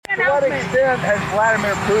To what extent has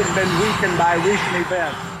Vladimir Putin been weakened by recent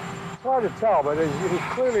events? It's hard to tell, but he's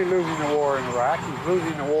clearly losing the war in Iraq. He's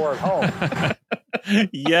losing the war at home.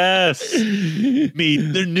 Yes.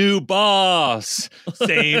 Meet the new boss.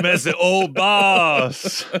 Same as the old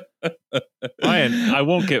boss. Ryan, I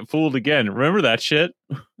won't get fooled again. Remember that shit?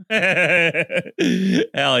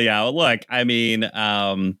 Hell yeah. Look, I mean,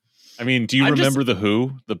 do you remember The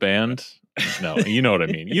Who, the band? No, you know what I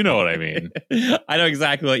mean. You know what I mean. I know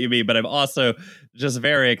exactly what you mean, but I'm also just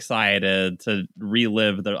very excited to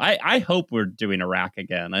relive I hope we're doing Iraq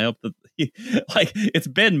again. I hope that like it's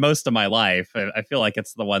been most of my life. I feel like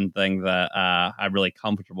it's the one thing that I'm really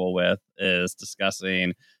comfortable with is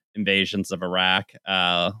discussing invasions of Iraq.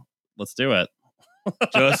 Let's do it.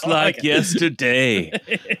 Just like yesterday,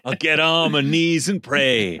 I'll get on my knees and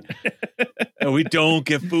pray, and we don't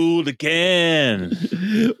get fooled again.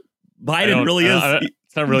 Biden really is.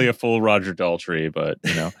 It's not really a full Roger Daltrey, but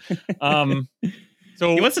you know.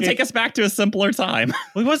 So he wants to take us back to a simpler time.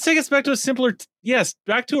 Well, he wants to take us back to a simpler. Yes,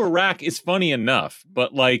 back to Iraq is funny enough,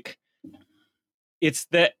 but like, it's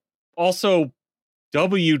that also.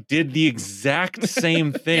 W did the exact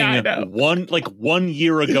same thing 1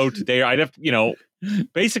 year ago today. I'd have,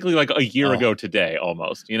 basically like a year ago today,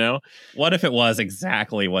 almost, What if it was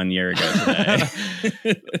exactly 1 year ago today?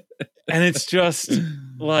 And it's just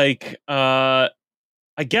like, I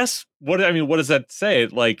guess what does that say?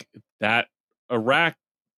 Like that Iraq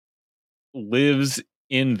lives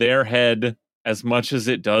in their head as much as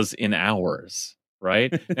it does in ours.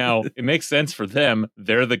 Right now, it makes sense for them.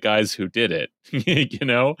 They're the guys who did it.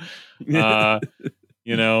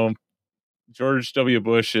 George W.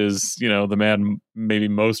 Bush is, the man maybe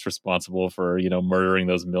most responsible for, murdering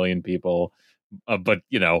those million people. But,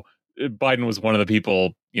 Biden was one of the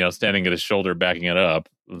people, standing at his shoulder, backing it up.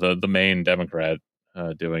 The main Democrat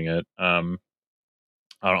doing it. I don't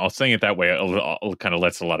know, saying it that way kind of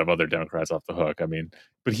lets a lot of other Democrats off the hook.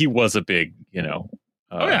 But he was a big,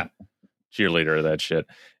 cheerleader of that shit.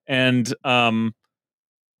 And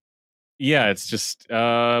it's just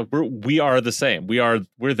we are the same.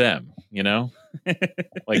 We're them,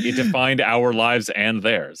 like it defined our lives and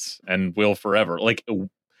theirs and will forever. Like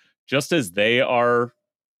just as they are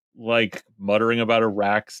like muttering about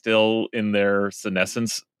Iraq still in their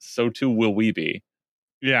senescence, so too will we be.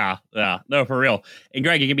 Yeah. No, for real. And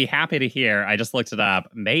Greg, you can be happy to hear, I just looked it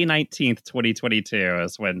up. May 19th, 2022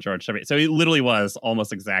 is when George W. So it literally was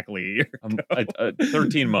almost exactly a year ago.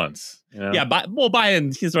 13 months. Yeah,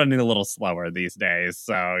 Biden, he's running a little slower these days.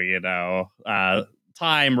 So,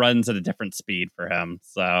 time runs at a different speed for him.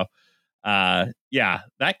 So,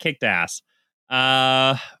 that kicked ass.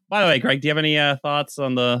 By the way, Greg, do you have any thoughts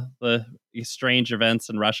on the strange events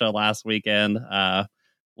in Russia last weekend?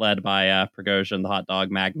 Led by Prigozhin, the hot dog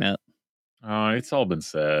magnate. Oh, it's all been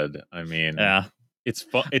said. Yeah, it's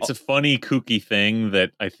a funny, kooky thing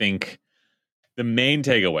that I think the main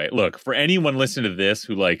takeaway. Look, for anyone listening to this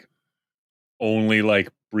who like only like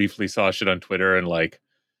briefly saw shit on Twitter and like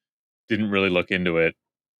didn't really look into it,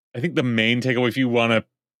 I think the main takeaway, if you want to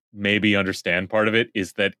maybe understand part of it,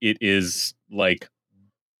 is that it is like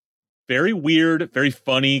very weird, very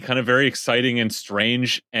funny, kind of very exciting and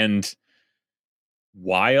strange and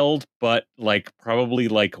wild, but like probably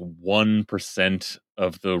like 1%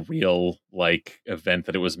 of the real like event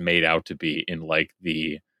that it was made out to be in like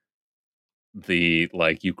the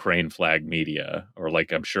like Ukraine flag media, or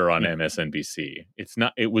like I'm sure on MSNBC. It's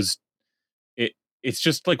not. It's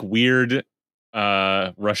just like weird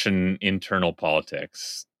Russian internal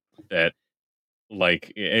politics that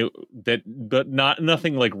like but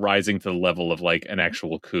nothing like rising to the level of like an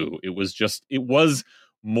actual coup. It was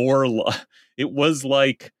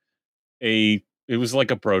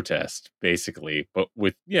like a protest basically, but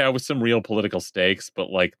with some real political stakes,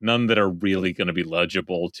 but like none that are really going to be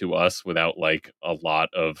legible to us without like a lot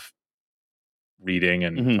of reading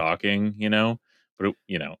and talking, but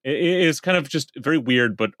it is kind of just very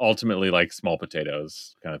weird, but ultimately like small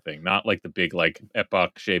potatoes kind of thing, not like the big like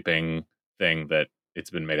epoch shaping thing that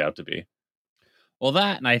it's been made out to be. Well,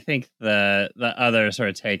 that, and I think the other sort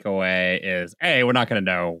of takeaway is, we're not going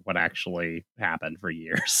to know what actually happened for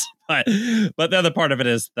years. but the other part of it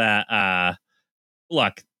is that,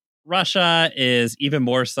 look, Russia is even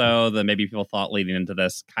more so than maybe people thought leading into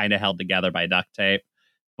this, kind of held together by duct tape.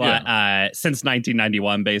 But since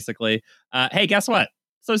 1991, basically, hey, guess what?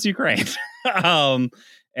 So is Ukraine. And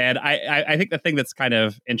I think the thing that's kind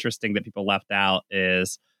of interesting that people left out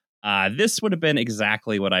is, this would have been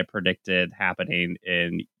exactly what I predicted happening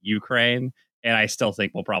in Ukraine, and I still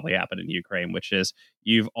think will probably happen in Ukraine, which is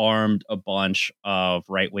you've armed a bunch of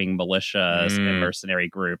right-wing militias and mercenary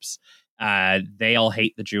groups. They all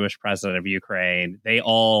hate the Jewish president of Ukraine. They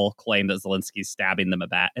all claim that Zelensky's stabbing them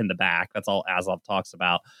in the back. That's all Azov talks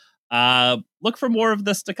about. Look for more of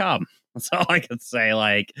this to come. That's all I can say.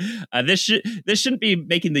 Like, this shouldn't be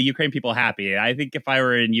making the Ukraine people happy. I think if I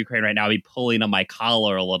were in Ukraine right now, I'd be pulling on my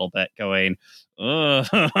collar a little bit, going, ugh.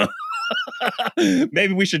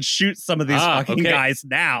 Maybe we should shoot some of these fucking guys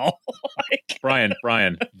now. Like,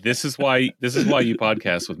 Brian, this is why you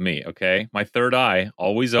podcast with me, okay? My third eye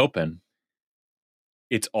always open.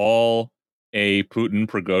 It's all a Putin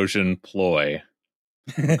Prigozhin ploy.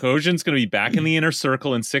 Prigozhin's going to be back in the inner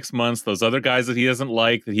circle in 6 months. Those other guys that he doesn't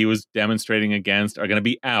like, that he was demonstrating against, are going to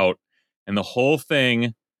be out. And the whole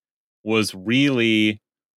thing was really,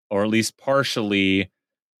 or at least partially,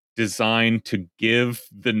 designed to give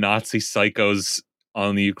the Nazi psychos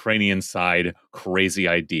on the Ukrainian side crazy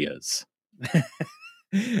ideas.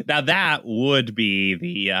 Now that would be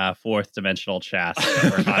the fourth dimensional chess that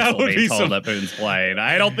we're constantly being told that Putin's playing.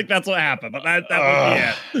 I don't think that's what happened, but that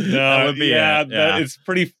would be it. No, that would be it. Yeah.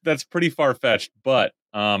 That's pretty far fetched, but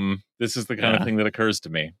this is the kind of thing that occurs to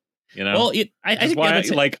me. You know, well, I think why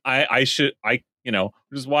which is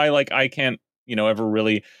why like I can't ever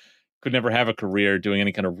really could never have a career doing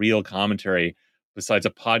any kind of real commentary besides a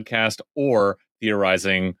podcast or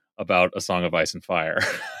theorizing about A Song of Ice and Fire.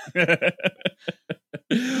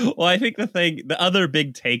 Well, I think the other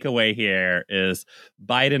big takeaway here is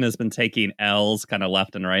Biden has been taking L's kind of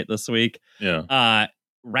left and right this week. Yeah.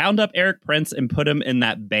 Round up Eric Prince and put him in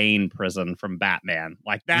that Bane prison from Batman.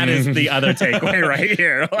 Like, that is the other takeaway right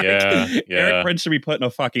here. Like, yeah. Eric Prince should be put in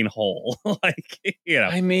a fucking hole. Like,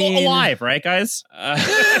 I mean, alive, right, guys?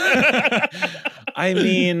 I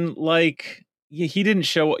mean, like, he didn't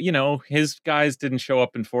show, his guys didn't show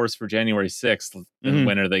up in force for January 6th. And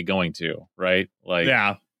when are they going to? Right? Like,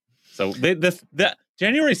 yeah. So the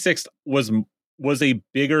January 6th was a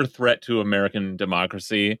bigger threat to American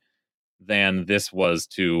democracy than this was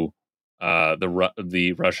to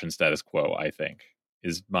the Russian status quo, I think,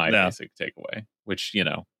 is my basic takeaway, which,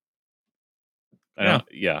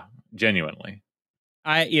 genuinely.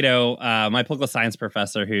 My political science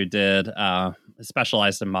professor who did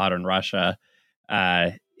specialized in modern Russia,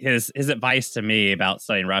 his advice to me about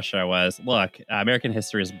studying Russia was, look, American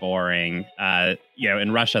history is boring.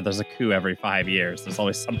 In Russia, there's a coup every 5 years. There's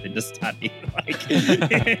always something to study. Like,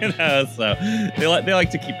 so they like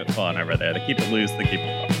to keep it fun over there. They keep it loose. They keep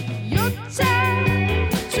it fun. Your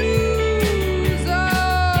tattoos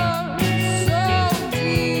are so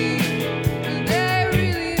deep. They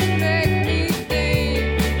really make me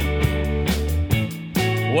think.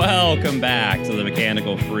 Welcome back to the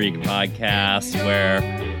Mechanical Freak podcast, where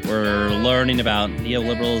we're learning about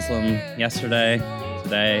neoliberalism yesterday,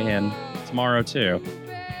 today, and tomorrow too.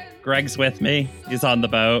 Greg's with me. He's on the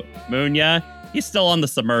boat. Munya, he's still on the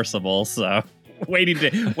submersible, so waiting to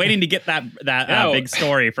get that big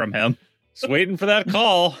story from him. Just waiting for that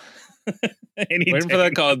call. Waiting for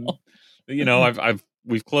that call.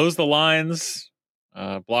 We've closed the lines,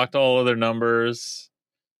 blocked all other numbers.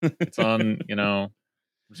 It's on.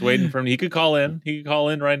 Just waiting for him. He could call in.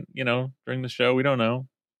 Right. During the show. We don't know.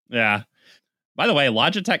 Yeah. By the way,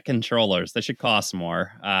 Logitech controllers, they should cost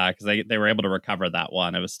more because they were able to recover that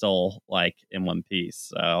one. It was still like in one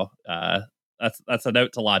piece. So that's a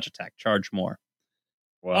note to Logitech. Charge more.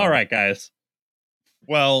 Wow. All right, guys.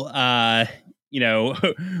 Well,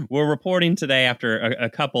 we're reporting today after a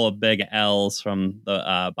couple of big L's from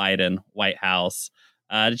the Biden White House.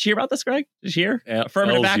 Did you hear about this, Greg? Did you hear?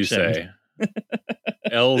 Affirmative L's, action. You say.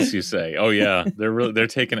 L's, you say? Oh yeah, they're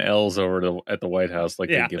taking L's over at the White House like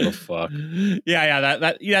they give a fuck. Yeah,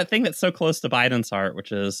 that thing that's so close to Biden's heart,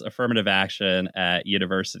 which is affirmative action at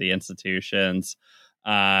university institutions,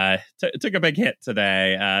 took a big hit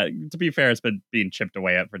today. To be fair, it's been being chipped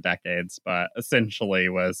away at for decades, but essentially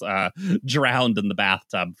was drowned in the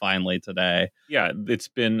bathtub finally today. Yeah, it's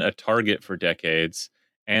been a target for decades,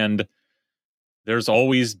 and there's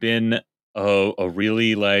always been a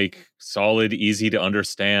really like solid, easy to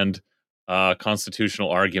understand constitutional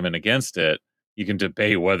argument against it. You can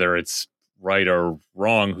debate whether it's right or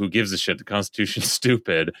wrong. Who gives a shit? The Constitution's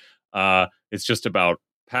stupid. It's just about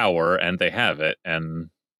power, and they have it,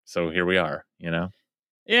 and so here we are.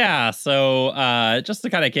 Yeah. So just to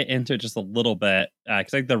kind of get into it just a little bit,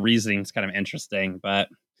 because I think the reasoning is kind of interesting. But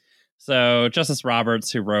so Justice Roberts,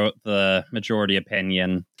 who wrote the majority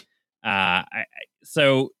opinion,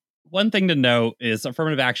 so. One thing to note is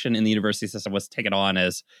affirmative action in the university system was taken on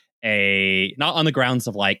as not on the grounds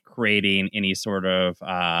of like creating any sort of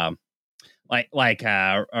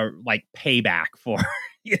like payback for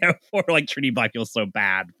for like treating black people so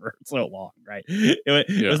bad for so long, right?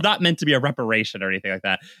 It was not meant to be a reparation or anything like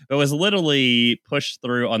that, but it was literally pushed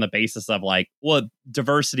through on the basis of like, well,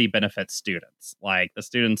 diversity benefits students. Like the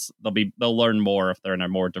students, they'll learn more if they're in a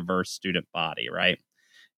more diverse student body, right?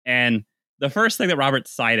 And the first thing that Robert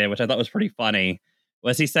cited, which I thought was pretty funny,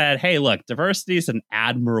 was he said, "Hey, look, diversity is an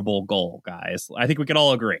admirable goal, guys. I think we can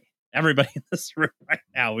all agree." Everybody in this room right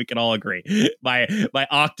now, we can all agree. My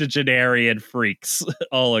octogenarian freaks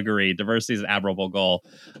all agree. Diversity is an admirable goal.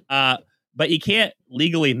 But you can't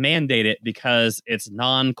legally mandate it because it's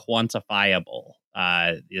non-quantifiable.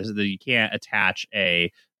 You can't attach a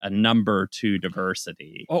number to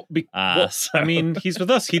diversity. Oh, So. I mean, he's with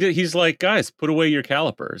us. He's like, guys, put away your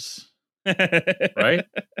calipers. Right?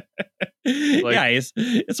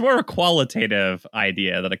 It's more a qualitative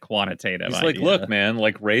idea than a quantitative he's idea. Like, look, man,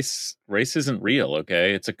 like race isn't real,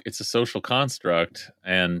 okay? It's a social construct,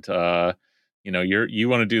 and you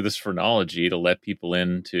want to do this phrenology to let people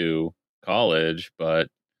into college, but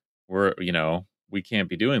we can't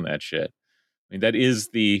be doing that shit. I mean, that is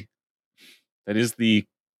the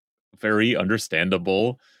very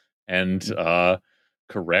understandable and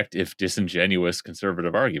correct, if disingenuous,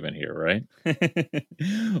 conservative argument here, right?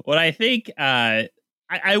 What I think I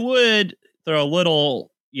would throw a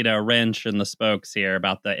little wrench in the spokes here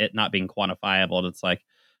about it not being quantifiable. And it's like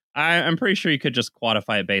I'm pretty sure you could just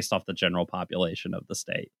quantify it based off the general population of the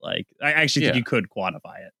state. Like I actually think you could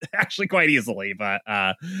quantify it actually quite easily, but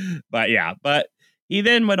he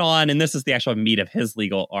then went on, and this is the actual meat of his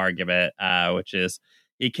legal argument, which is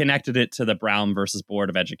he connected it to the Brown versus Board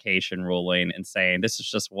of Education ruling and saying this is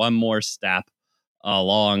just one more step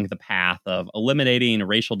along the path of eliminating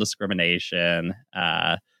racial discrimination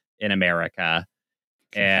in America.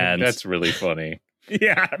 And that's really funny.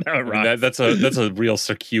 Yeah, no, right. That's a real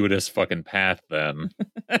circuitous fucking path then,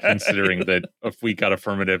 considering that if we got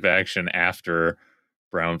affirmative action after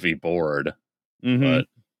Brown v. Board, but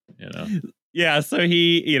Yeah, so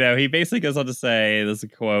he basically goes on to say, this is a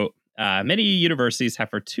quote, many universities have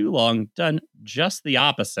for too long done just the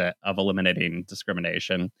opposite of eliminating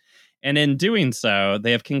discrimination. And in doing so,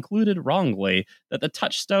 they have concluded wrongly that the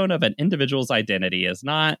touchstone of an individual's identity is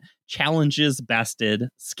not challenges bested,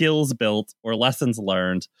 skills built, or lessons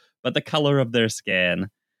learned, but the color of their skin.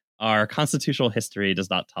 Our constitutional history does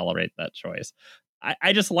not tolerate that choice.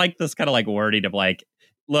 I just like this kind of like wording of like,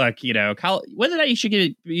 look, whether or not you should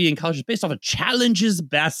be in college is based off of challenges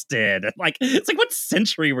bested. Like, it's like, what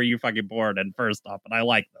century were you fucking born in, first off? And I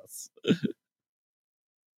like this.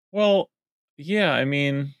 Well, yeah, I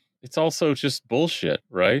mean, it's also just bullshit,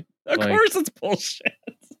 right? Of course it's bullshit.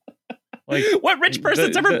 Like, what rich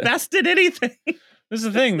person's ever bested anything? This is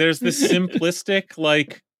the thing. There's this simplistic,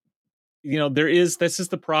 like, this is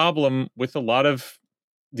the problem with a lot of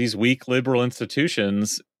these weak liberal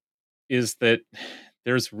institutions, is that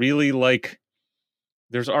there's really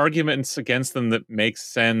there's arguments against them that make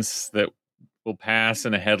sense, that will pass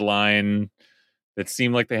in a headline, that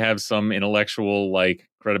seem like they have some intellectual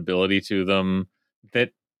credibility to them,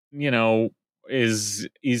 that is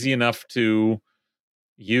easy enough to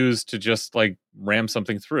use to just ram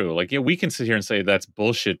something through. We can sit here and say that's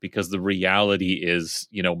bullshit because the reality is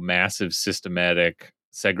massive systematic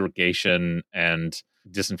segregation and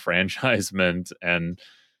disenfranchisement, and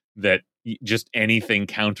that just anything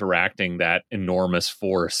counteracting that enormous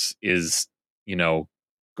force is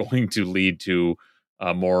going to lead to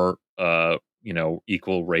more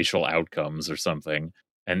equal racial outcomes or something,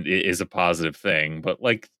 and it is a positive thing. But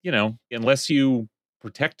unless you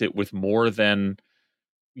protect it with more than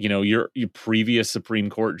your previous Supreme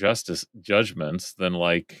Court justice judgments, then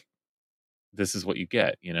this is what you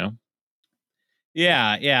get.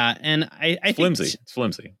 Yeah, and I it's flimsy. It's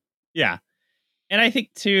flimsy. Yeah, and I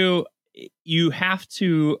think too, you have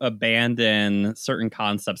to abandon certain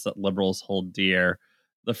concepts that liberals hold dear.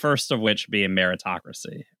 The first of which being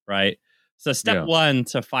meritocracy, right? So step one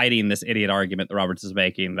to fighting this idiot argument that Roberts is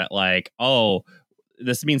making, that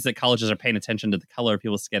this means that colleges are paying attention to the color of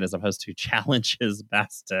people's skin as opposed to challenges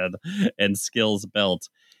bested and skills built,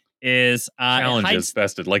 is challenges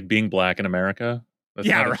bested, like being black in America. That's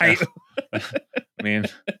right. I mean,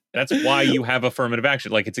 that's why you have affirmative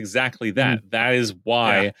action. It's exactly that. That is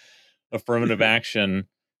why affirmative action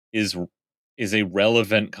is a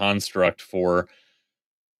relevant construct for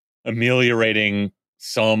ameliorating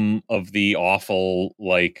some of the awful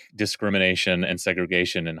discrimination and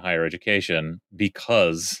segregation in higher education,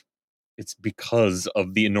 because it's because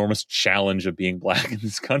of the enormous challenge of being black in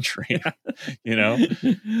this country. Well,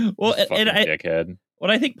 fucking dickhead. What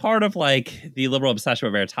I think part of like the liberal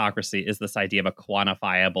obsession with meritocracy is this idea of a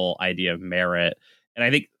quantifiable idea of merit. And I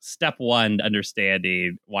think step one to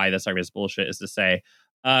understanding why this argument is bullshit is to say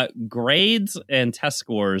grades and test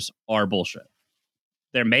scores are bullshit.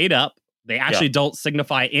 They're made up. They actually don't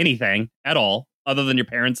signify anything at all other than your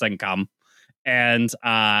parents' income, and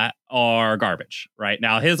are garbage. Right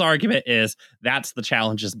now, his argument is that's the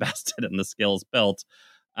challenges bested and the skills built.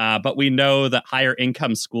 But we know that higher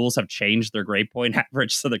income schools have changed their grade point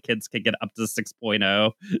average so the kids can get up to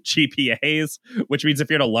 6.0 GPAs, which means if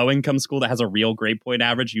you're in a low income school that has a real grade point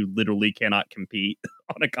average, you literally cannot compete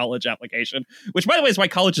on a college application, which, by the way, is why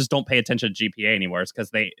colleges don't pay attention to GPA anymore. It's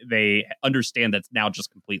because they understand that's now just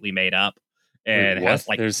completely made up. And Wait, has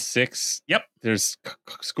like there's 6. Yep. There's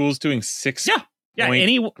schools doing 6. Yeah,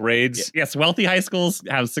 any grades. Yes, wealthy high schools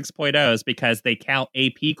have 6.0s because they count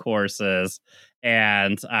AP courses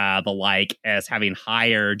and the like as having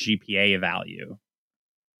higher GPA value.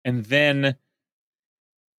 And then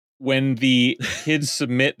when the kids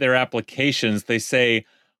submit their applications, they say,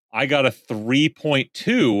 I got a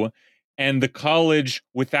 3.2, and the college,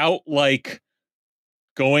 without like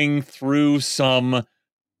going through some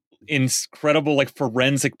incredible like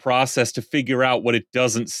forensic process to figure out what it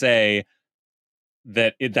doesn't say,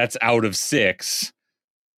 that's out of 6,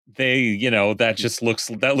 they, that just looks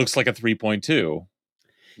like a 3.2,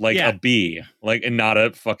 like a B, like, and not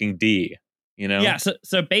a fucking D, Yeah.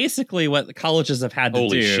 So basically what the colleges have had to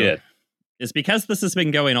do is, because this has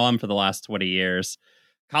been going on for the last 20 years,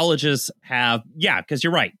 colleges have, because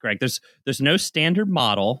you're right, Greg, there's no standard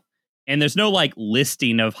model, and there's no like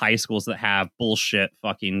listing of high schools that have bullshit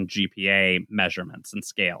fucking GPA measurements and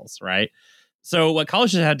scales, right? So what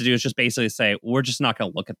colleges had to do is just basically say, we're just not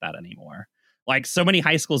going to look at that anymore. Like, so many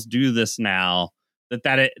high schools do this now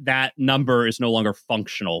that number is no longer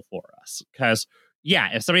functional for us. Because,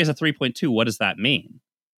 if somebody has a 3.2, what does that mean?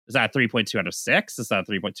 Is that a 3.2 out of 6? Is that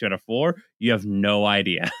a 3.2 out of 4? You have no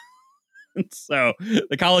idea. So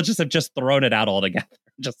the colleges have just thrown it out altogether.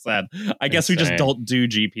 Just said, I guess we just don't do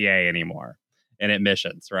GPA anymore in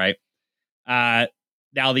admissions, right?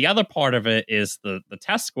 Now, the other part of it is the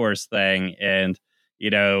test scores thing. And,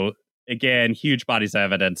 again, huge bodies of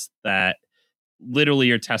evidence that literally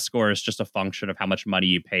your test score is just a function of how much money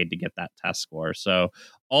you paid to get that test score. So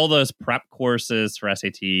all those prep courses for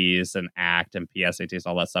SATs and ACT and PSATs,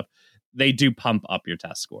 all that stuff, they do pump up your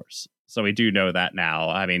test scores. So we do know that now.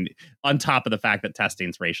 I mean, on top of the fact that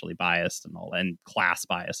testing's racially biased and class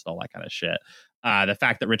biased and all that kind of shit. The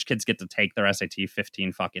fact that rich kids get to take their SAT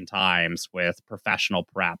 15 fucking times with professional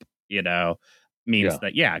prep, means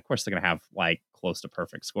that, of course they're going to have like close to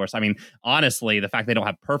perfect scores. I mean, honestly, the fact they don't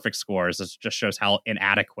have perfect scores just shows how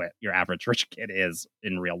inadequate your average rich kid is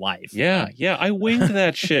in real life. I winged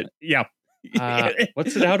that shit.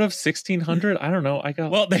 What's it out of 1600? I don't know.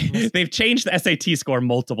 They've changed the SAT score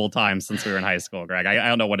multiple times since we were in high school, Greg. I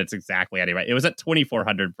don't know what it's exactly anyway. It was at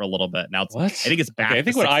 2400 for a little bit. Now I think it's back. I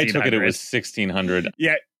think when I took it was 1600.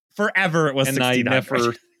 Yeah, forever it was. And 1600. I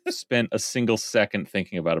never spent a single second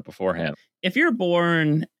thinking about it beforehand. If you're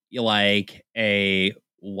born like a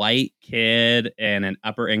white kid in an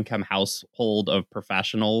upper income household of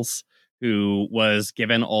professionals who was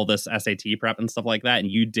given all this SAT prep and stuff like that, and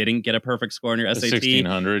you didn't get a perfect score on your SAT,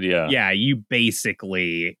 1600, you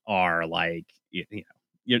basically are like,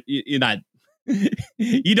 you're not.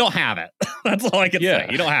 You don't have it. That's all I can say.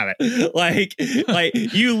 You don't have it. Like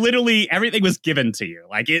you literally, everything was given to you.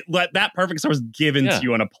 Like that perfect score was given to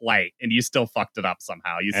you on a plate, and you still fucked it up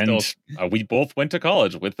somehow. We both went to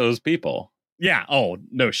college with those people. Yeah. Oh,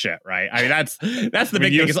 no shit. Right. I mean, that's the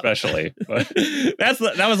big thing, thing, especially. But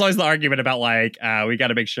that was always the argument about like we got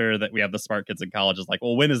to make sure that we have the smart kids in college. It's like,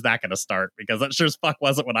 well, when is that going to start? Because that sure as fuck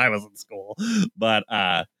wasn't when I was in school. But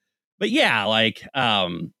yeah, like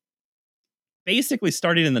basically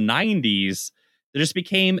starting in the 90s, there just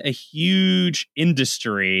became a huge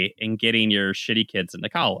industry in getting your shitty kids into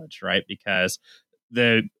college, right? Because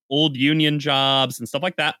the old union jobs and stuff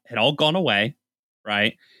like that had all gone away,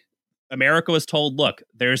 right? America was told, look,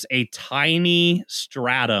 there's a tiny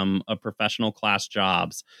stratum of professional class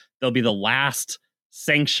jobs. They'll be the last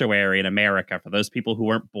sanctuary in America for those people who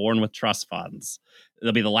weren't born with trust funds.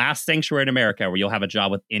 They'll be the last sanctuary in America where you'll have a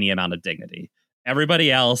job with any amount of dignity.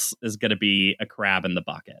 Everybody else is going to be a crab in the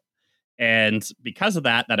bucket. And because of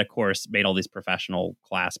that, of course, made all these professional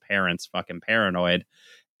class parents fucking paranoid.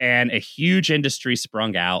 And a huge industry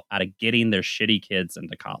sprung out of getting their shitty kids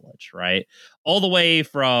into college, right? All the way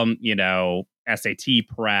from, SAT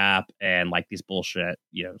prep and like these bullshit,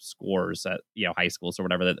 scores at, high schools or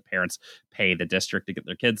whatever that the parents pay the district to get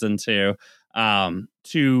their kids into,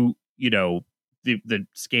 to, the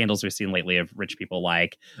scandals we've seen lately of rich people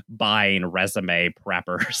like buying resume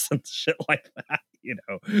preppers and shit like that,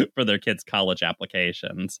 for their kids' college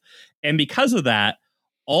applications. And because of that,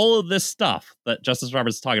 all of this stuff that Justice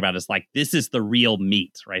Roberts is talking about is like, this is the real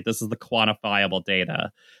meat, right? This is the quantifiable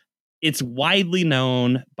data. It's widely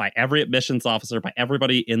known by every admissions officer, by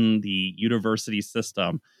everybody in the university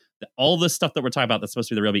system, that all this stuff that we're talking about that's supposed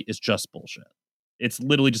to be the real meat is just bullshit. It's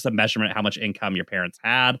literally just a measurement of how much income your parents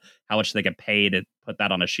had, how much they could pay to put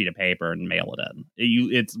that on a sheet of paper and mail it in.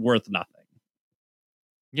 It's worth nothing.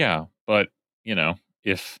 Yeah, but,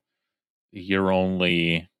 if your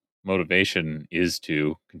only motivation is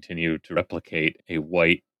to continue to replicate a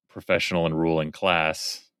white professional and ruling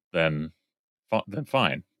class, then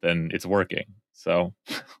fine. Then it's working. So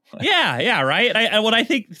yeah, right. I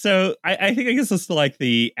think so. I think this is like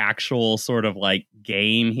the actual sort of like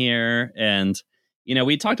game here, and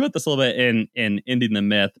we talked about this a little bit in Ending the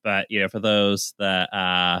Myth, but for those that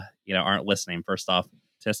aren't listening, first off,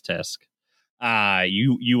 tisk tisk,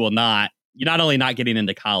 you will not. You're not only not getting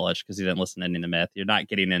into college because you didn't listen to Ending the Myth, you're not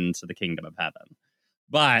getting into the kingdom of heaven.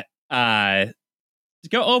 But to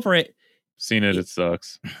go over it, seen it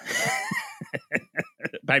sucks.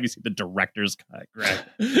 Have you seen the director's cut, Greg?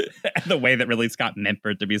 The way that Ridley Scott meant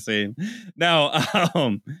for it to be seen. No,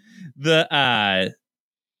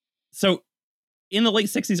 so in the late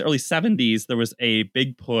 60s, early 70s, there was a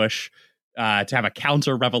big push to have a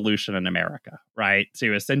counter-revolution in America, right?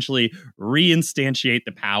 To essentially reinstantiate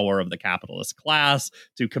the power of the capitalist class,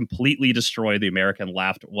 to completely destroy the American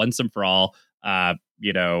left once and for all.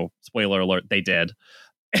 Spoiler alert, they did.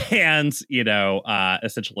 And,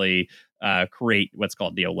 essentially create what's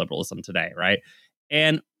called neoliberalism today, right?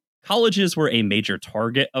 And colleges were a major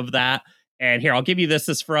target of that. And here, I'll give you this.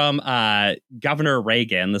 This is from Governor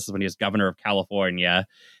Reagan. This is when he was governor of California.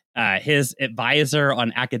 His advisor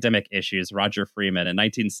on academic issues, Roger Freeman, in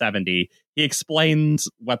 1970, he explained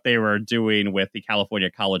what they were doing with the California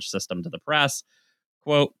college system to the press.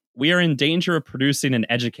 Quote, "We are in danger of producing an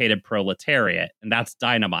educated proletariat, and that's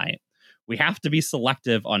dynamite. We have to be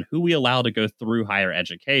selective on who we allow to go through higher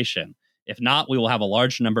education. If not, we will have a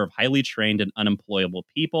large number of highly trained and unemployable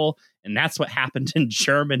people. And that's what happened in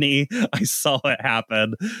Germany. I saw it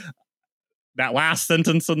happen." That last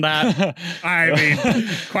sentence in that, I mean,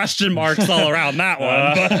 question marks all around that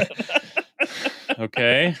one. But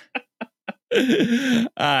okay.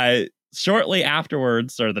 Shortly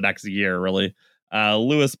afterwards, or the next year, really,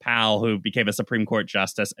 Lewis Powell, who became a Supreme Court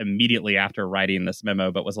justice immediately after writing this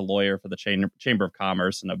memo, but was a lawyer for the Chamber of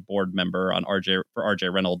Commerce and a board member on R.J.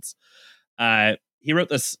 Reynolds. He wrote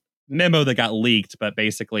this memo that got leaked, but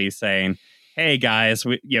basically saying, hey guys,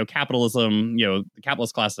 capitalism, the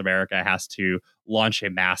capitalist class of America has to launch a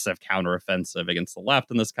massive counteroffensive against the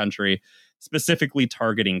left in this country, specifically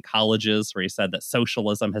targeting colleges, where he said that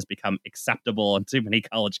socialism has become acceptable on too many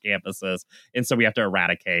college campuses. And so we have to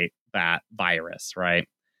eradicate that virus, right?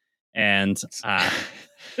 And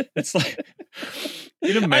it's like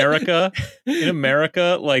in America,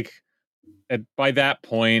 like by that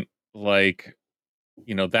point, like,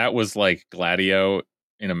 that was like Gladio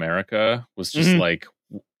in America was just like,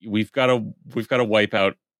 we've got to wipe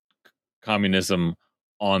out communism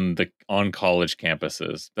on college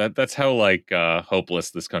campuses. That's how like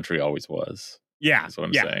hopeless this country always was. Yeah, that's what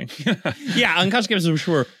I'm saying. Yeah, on college campuses, which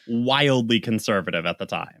were wildly conservative at the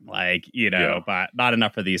time, like, but not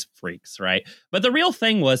enough for these freaks, right? But the real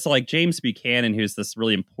thing was, like, James Buchanan, who's this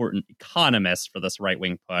really important economist for this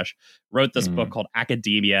right-wing push, wrote this book called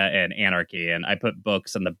Academia and Anarchy, and I put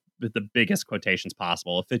books in the biggest quotations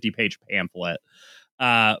possible, a 50-page pamphlet.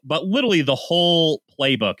 But literally the whole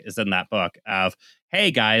playbook is in that book of, hey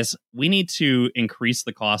guys, we need to increase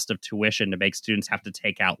the cost of tuition to make students have to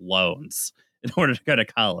take out loans in order to go to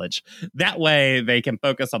college. That way they can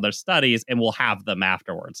focus on their studies and we'll have them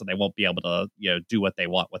afterwards. So they won't be able to, do what they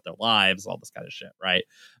want with their lives, all this kind of shit, right?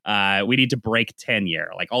 We need to break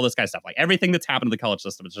tenure, like all this kind of stuff. Like everything that's happened to the college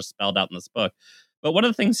system is just spelled out in this book. But one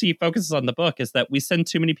of the things he focuses on in the book is that we send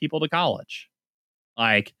too many people to college.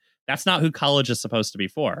 Like, that's not who college is supposed to be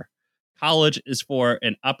for. College is for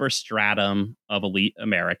an upper stratum of elite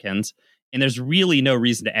Americans, and there's really no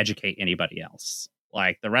reason to educate anybody else.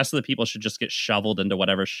 Like, the rest of the people should just get shoveled into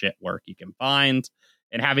whatever shit work you can find,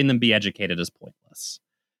 and having them be educated is pointless.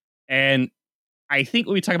 And I think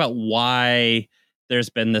when we talk about why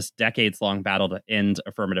there's been this decades-long battle to end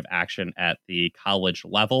affirmative action at the college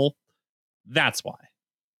level, that's why.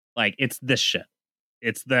 Like, it's this shit.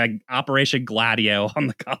 It's the Operation Gladio on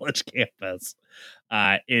the college campus.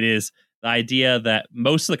 It is the idea that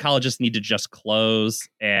most of the colleges need to just close,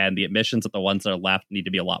 and the admissions at the ones that are left need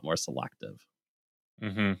to be a lot more selective.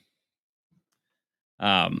 Mm-hmm.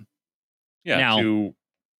 Yeah, now,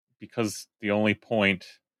 because the only point,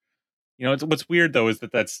 what's weird though is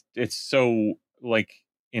that it's so like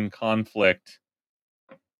in conflict.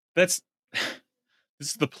 That's this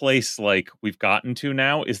is the place like we've gotten to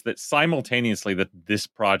now, is that simultaneously that this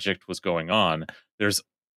project was going on, there's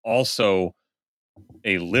also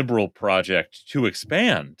a liberal project to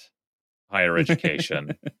expand higher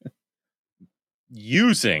education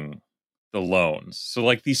using the loans. So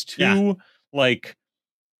like these two like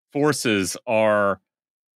forces are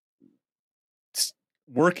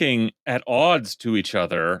working at odds to each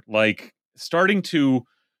other, like starting to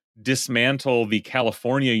dismantle the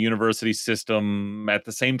California university system at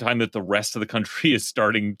the same time that the rest of the country is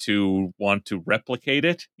starting to want to replicate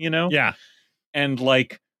it, Yeah. And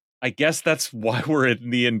like, I guess that's why we're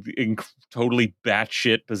in the in totally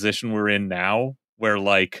batshit position we're in now, where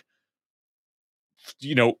like,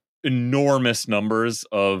 enormous numbers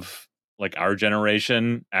of like our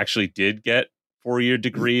generation actually did get 4-year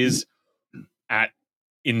degrees at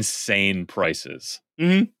insane prices.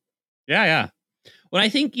 Mm-hmm. Yeah. Well, I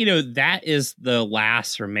think, that is the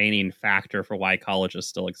last remaining factor for why colleges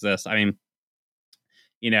still exist. I mean,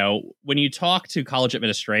 when you talk to college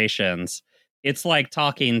administrations, it's like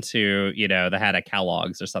talking to, the head of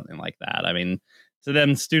Kellogg's or something like that. I mean, to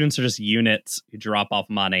them, students are just units who drop off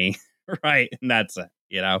money, right? And that's it,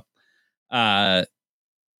 But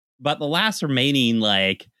the last remaining,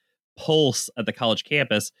 like, pulse at the college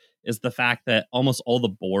campus is the fact that almost all the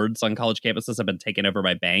boards on college campuses have been taken over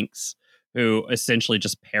by banks who essentially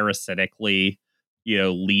just parasitically,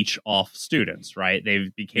 leech off students, right?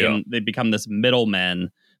 They've become this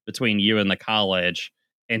middlemen between you and the college.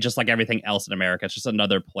 And just like everything else in America, it's just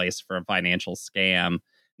another place for a financial scam.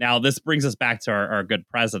 Now, this brings us back to our good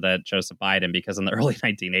president, Joseph Biden, because in the early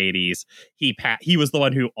 1980s, he was the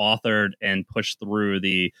one who authored and pushed through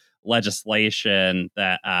the legislation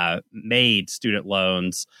that made student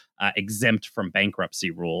loans exempt from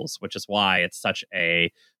bankruptcy rules, which is why it's such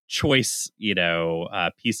a choice,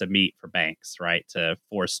 piece of meat for banks, right, to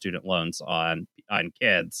force student loans on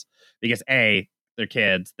kids, because A, they're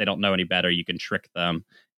kids, they don't know any better, you can trick them,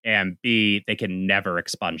 and B, they can never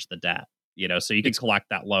expunge the debt, so you can collect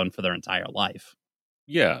that loan for their entire life.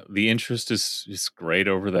 Yeah, the interest is great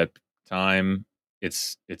over that time.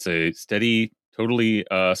 It's a steady, totally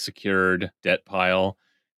secured debt pile,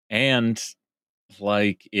 and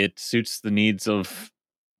like it suits the needs of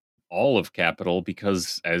all of capital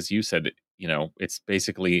because, as you said, it's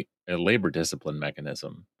basically a labor discipline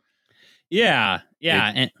mechanism. Yeah.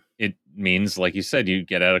 It means, like you said, you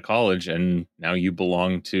get out of college and now you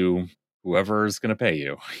belong to whoever is going to pay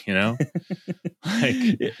you,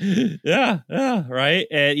 like, yeah, right.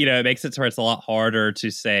 And, it makes it so it's a lot harder to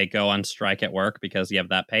say go on strike at work because you have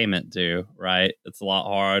that payment due, right? It's a lot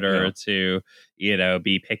harder to,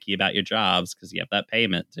 be picky about your jobs because you have that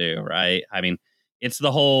payment due, right? I mean, it's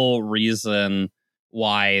the whole reason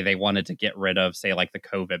why they wanted to get rid of, say, like the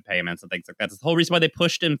COVID payments and things like that. It's the whole reason why they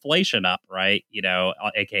pushed inflation up, right?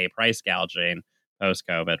 AKA price gouging post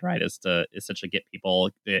COVID, right? Is to essentially get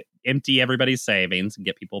people empty everybody's savings and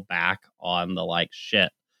get people back on the like,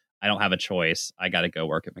 shit, I don't have a choice. I got to go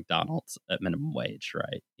work at McDonald's at minimum wage,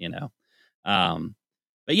 right?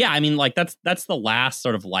 But yeah, I mean, like that's the last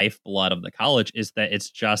sort of lifeblood of the college, is that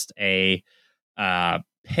it's just a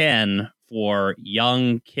pen for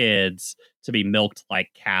young kids to be milked like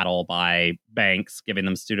cattle by banks, giving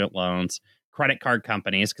them student loans, credit card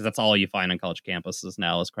companies, because that's all you find on college campuses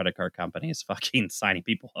now is credit card companies fucking signing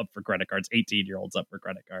people up for credit cards, 18-year-olds up for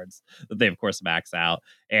credit cards that they, of course, max out.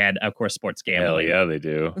 And, of course, sports gambling. Hell yeah, they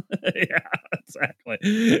do. Yeah, exactly.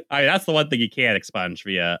 I mean, that's the one thing you can't expunge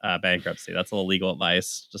via bankruptcy. That's a little legal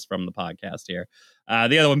advice just from the podcast here.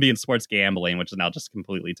 The other one being sports gambling, which is now just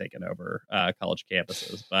completely taken over college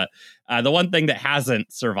campuses. But the one thing that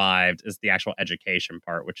hasn't survived is the actual education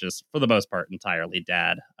part, which is, for the most part, entirely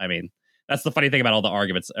dead. I mean, that's the funny thing about all the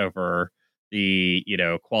arguments over the,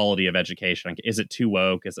 quality of education. Is it too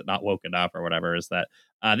woke? Is it not woke enough or whatever? Is that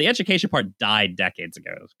the education part died decades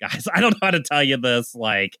ago, guys. I don't know how to tell you this.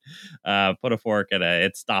 Like, put a fork in it.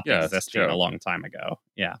 It stopped existing a long time ago.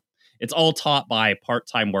 Yeah. It's all taught by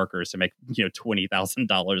part-time workers who make,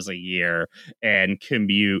 $20,000 a year and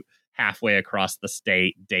commute halfway across the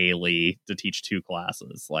state daily to teach 2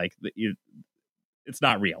 classes. Like, it's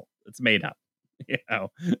not real. It's made up.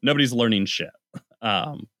 Nobody's learning shit.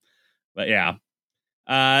 But yeah.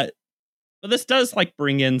 But this does like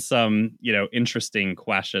bring in some, interesting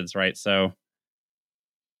questions, right? So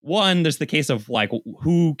one, there's the case of like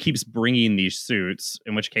who keeps bringing these suits,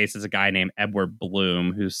 in which case is a guy named Edward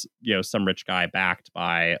Bloom, who's, you know, some rich guy backed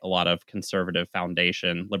by a lot of conservative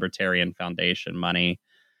foundation, libertarian foundation money.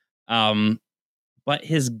 But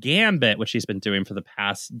his gambit, which he's been doing for the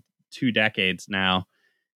past 2 decades now,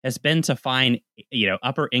 has been to find, you know,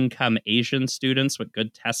 upper income Asian students with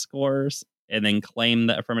good test scores and then claim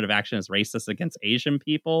that affirmative action is racist against Asian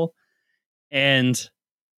people. And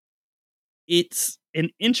it's an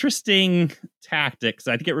interesting tactic because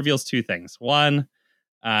I think it reveals 2 things. One,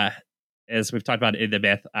 as we've talked about in the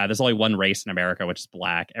myth, there's only one race in America, which is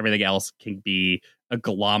black. Everything else can be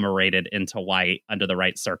agglomerated into white under the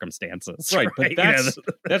right circumstances. Right, but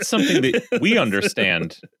that's something that we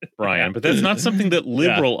understand, Brian, but that's not something that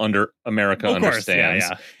liberal under America understands.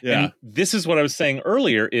 Yeah. And this is what I was saying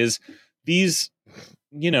earlier is these,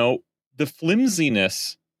 you know, the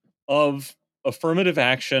flimsiness of affirmative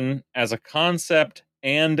action as a concept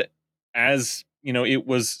and as, you know, it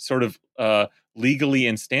was sort of legally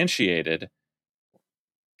instantiated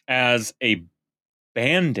as a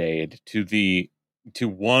band-aid to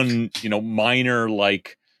one, you know, minor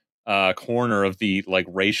like corner of the like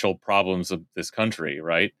racial problems of this country,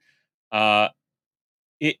 right?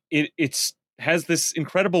 It's has this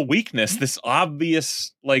incredible weakness, this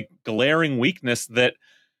obvious like glaring weakness that,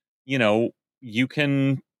 you know, you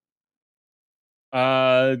can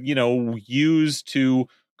you know, use to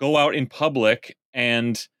go out in public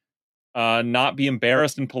and not be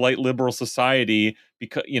embarrassed in polite liberal society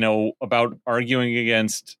because, you know, about arguing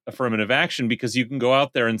against affirmative action, because you can go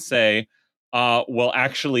out there and say, well,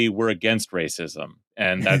 actually, we're against racism.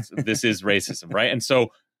 And this is racism, right? And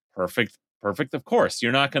so perfect. Of course,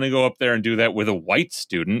 you're not going to go up there and do that with a white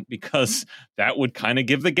student because that would kind of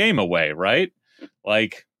give the game away, right?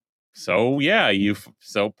 Like, so yeah,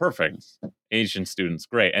 so perfect. Asian students,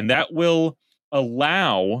 great. And that will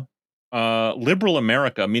allow liberal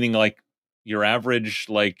America, meaning like your average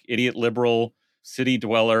like idiot liberal city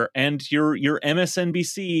dweller and your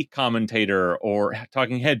MSNBC commentator or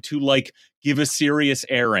talking head to like give a serious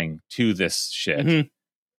airing to this shit. Mm-hmm.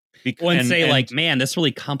 And say like, man, this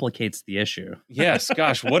really complicates the issue. Yes,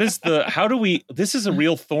 gosh, this is a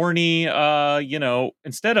real thorny, you know,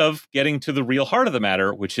 instead of getting to the real heart of the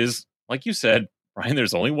matter, which is, like you said, Brian,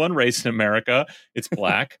 there's only one race in America. It's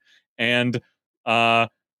black. And,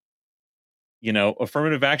 you know,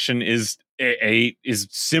 affirmative action is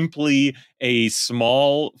simply a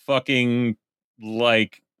small fucking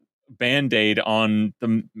like Band-Aid on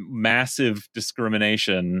the massive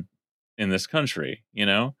discrimination in this country, you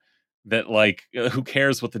know? That like who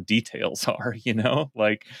cares what the details are, you know,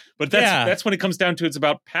 like, but that's when it comes down to it's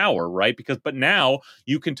about power, right? But now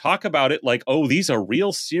you can talk about it like, oh, these are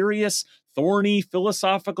real serious, thorny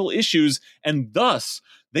philosophical issues, and thus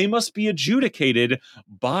they must be adjudicated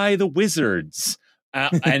by the wizards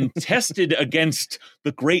and tested against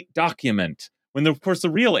the great document. When of course the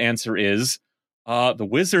real answer is the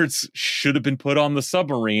wizards should have been put on the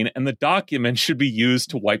submarine and the document should be used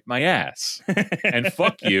to wipe my ass. And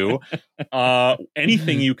fuck you.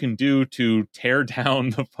 Anything you can do to tear down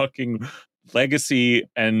the fucking legacy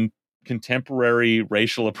and contemporary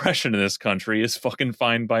racial oppression in this country is fucking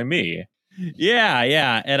fine by me.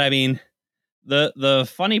 Yeah. And I mean,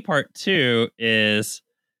 the funny part too is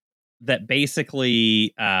that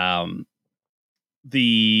basically the,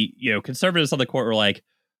 you know, conservatives on the court were like,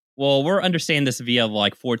 well, we're understanding this via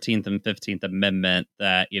like 14th and 15th Amendment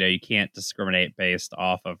that, you know, you can't discriminate based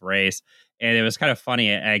off of race. And it was kind of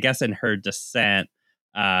funny. I guess in her dissent,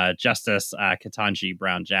 Justice Ketanji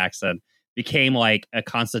Brown Jackson became like a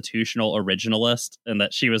constitutional originalist, and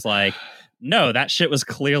that she was like, no, that shit was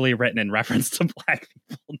clearly written in reference to black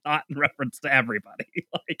people, not in reference to everybody.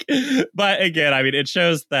 Like, but again, I mean, it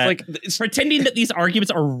shows that like pretending that these arguments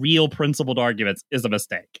are real principled arguments is a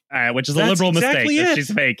mistake, which is a liberal mistake that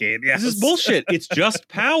she's making. Yes. This is bullshit. It's just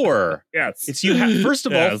power. Yes. It's first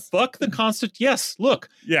of all, fuck the Constitution. Yes, look.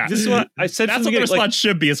 Yeah. This is what I said. That's what the response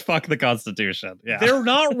should be, is fuck the Constitution. Yeah. They're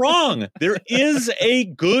not wrong. There is a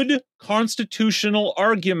good constitutional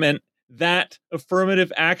argument that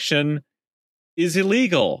affirmative action is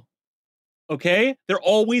illegal. Okay? There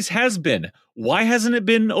always has been. Why hasn't it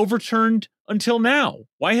been overturned until now?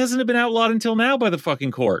 Why hasn't it been outlawed until now by the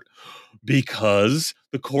fucking court? Because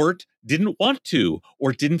the court didn't want to,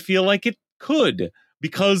 or didn't feel like it could,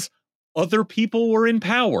 because other people were in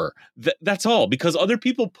power. That's all. Because other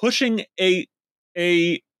people pushing a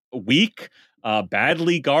weak,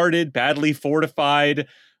 badly guarded, badly fortified,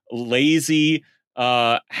 lazy,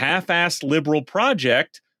 half-assed liberal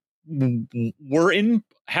project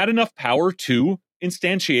had enough power to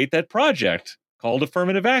instantiate that project called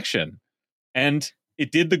affirmative action. And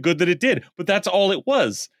It did the good that it did, but that's all it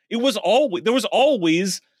was. There was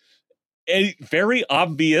always a very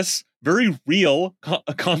obvious, very real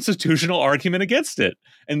a constitutional argument against it.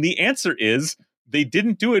 And the answer is they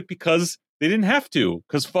didn't do it because they didn't have to,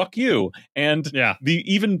 because fuck you. And the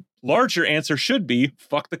even larger answer should be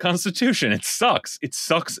fuck the Constitution. It sucks. It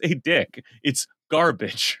sucks a dick. It's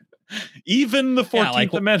garbage. Even the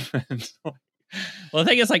 14th Amendment. Well, the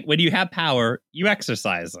thing is, like, when you have power, you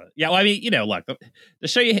exercise it. Yeah, well, I mean, look, to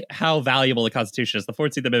show you how valuable the Constitution is, the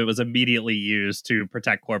 14th Amendment was immediately used to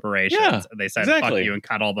protect corporations. Yeah, and they said, fuck you, and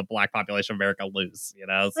cut all the black population of America loose,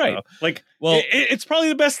 So, right. Like, well, it's probably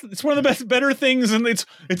the best, it's one of the better things, and it's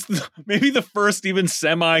maybe the first even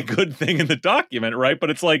semi-good thing in the document, right?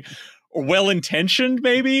 But it's like, well-intentioned,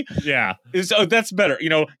 maybe. Yeah, that's better.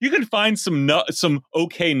 You can find some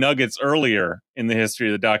okay nuggets earlier in the history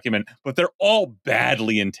of the document, but they're all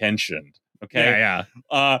badly intentioned. Okay,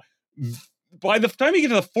 yeah. By the time you get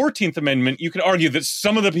to the 14th Amendment, you could argue that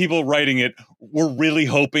some of the people writing it were really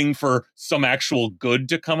hoping for some actual good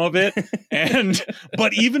to come of it,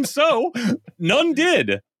 but even so, none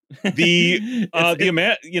did. The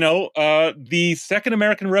Second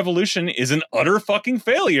American Revolution is an utter fucking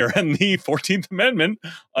failure, and the 14th Amendment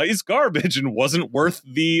is garbage and wasn't worth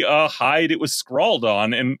the hide it was scrawled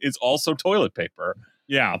on, and is also toilet paper.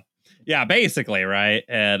 Yeah, basically, right.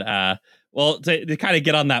 And well, to kind of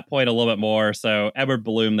get on that point a little bit more, so Edward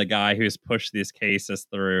Bloom, the guy who's pushed these cases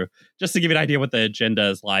through, just to give you an idea what the agenda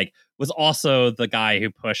is like, was also the guy who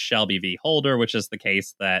pushed Shelby v. Holder, which is the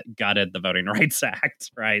case that gutted the Voting Rights Act,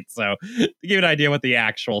 right? So to give you an idea what the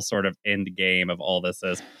actual sort of end game of all this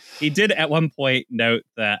is, he did at one point note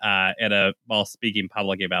that while speaking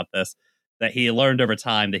publicly about this, that he learned over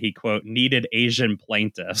time that he, quote, needed Asian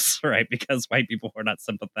plaintiffs, right? Because white people were not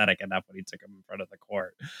sympathetic enough when he took them in front of the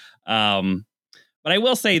court. But I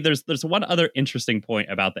will say there's one other interesting point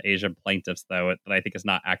about the Asian plaintiffs, though, that I think is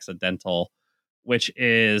not accidental, which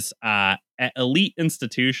is at elite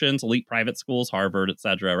institutions, elite private schools, Harvard, et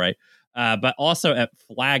cetera, right? But also at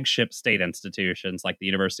flagship state institutions like the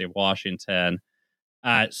University of Washington,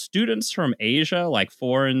 students from Asia, like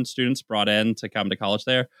foreign students brought in to come to college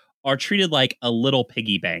there, are treated like a little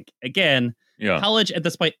piggy bank. Again, college at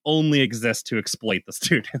this point only exists to exploit the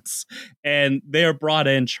students. And they are brought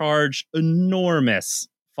in, charged enormous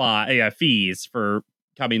fees for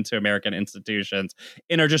coming to American institutions,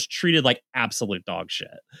 and are just treated like absolute dog shit.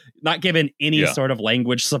 Not given any sort of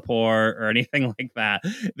language support or anything like that.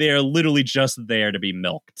 They are literally just there to be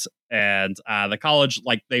milked. And the college,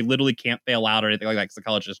 like, they literally can't fail out or anything like that, because the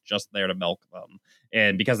college is just there to milk them.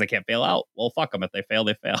 And because they can't fail out, well, fuck them. If they fail,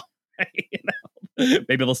 they fail. Right?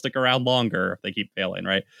 Maybe they'll stick around longer if they keep failing,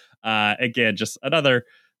 right? Again, just another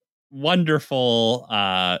wonderful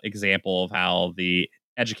example of how the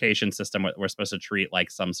education system we're supposed to treat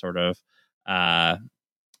like some sort of, I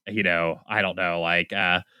don't know, like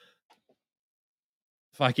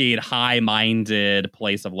fucking high-minded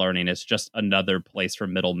place of learning. It's just another place for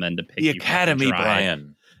middlemen to pick the academy,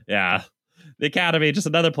 Brian. Yeah. The academy, just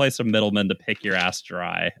another place for middlemen to pick your ass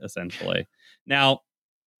dry, essentially. Now,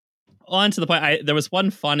 on to the point, there was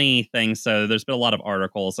one funny thing. So there's been a lot of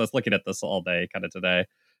articles. I was looking at this all day kind of today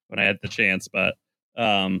when I had the chance. But,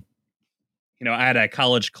 I had a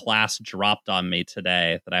college class dropped on me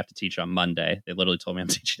today that I have to teach on Monday. They literally told me I'm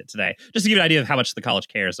teaching it today. Just to give you an idea of how much the college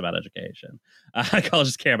cares about education.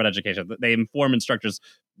 Colleges care about education. They inform instructors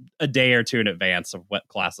a day or two in advance of what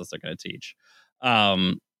classes they're going to teach.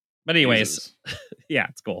 But anyways, yeah,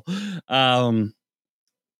 it's cool.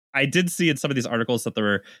 I did see in some of these articles that there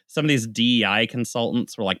were some of these DEI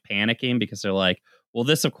consultants were like panicking because they're like, well,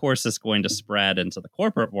 this, of course, is going to spread into the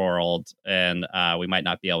corporate world, and we might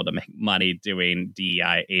not be able to make money doing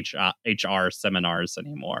DEI HR seminars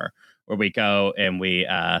anymore, where we go and we,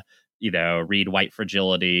 read White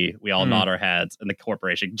Fragility. We all nod our heads, and the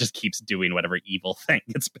corporation just keeps doing whatever evil thing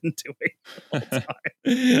it's been doing the whole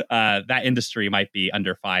time. That industry might be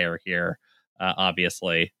under fire here,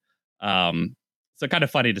 obviously. So kind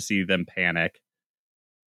of funny to see them panic.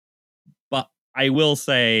 But I will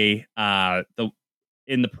say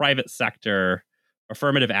in the private sector,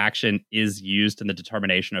 affirmative action is used in the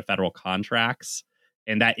determination of federal contracts.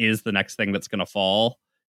 And that is the next thing that's going to fall.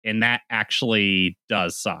 And that actually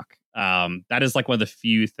does suck. That is like one of the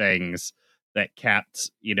few things that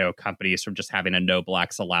kept, companies from just having a no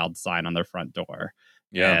blacks allowed sign on their front door.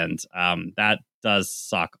 Yeah. And that does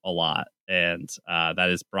suck a lot. And that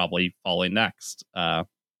is probably falling next. Yeah,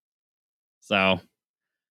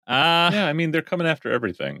 I mean, they're coming after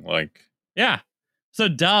everything. Like, yeah. So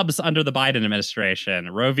dubs under the Biden administration,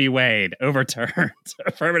 Roe v. Wade overturned,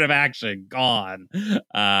 affirmative action gone.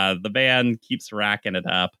 The ban keeps racking it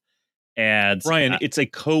up. And Brian, it's a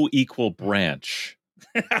co-equal branch.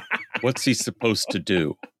 What's he supposed to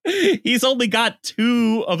do? He's only got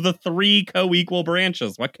 2 of the 3 co-equal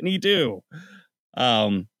branches. What can he do?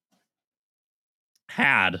 Had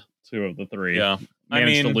 2 of the 3. Yeah.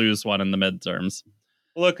 Managed to lose one in the midterms.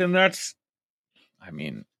 Look, and that's, I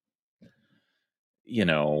mean, you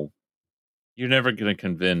know, you're never going to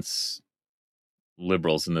convince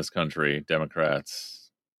liberals in this country,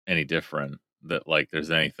 Democrats, any different that like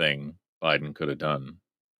there's anything Biden could have done,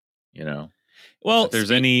 you know? Well, if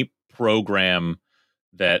there's any program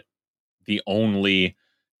that the only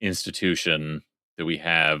institution that we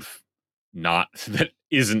have not that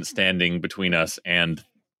isn't standing between us and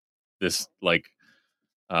this like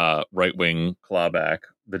right-wing clawback,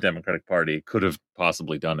 the Democratic Party could have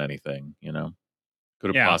possibly done anything, you know?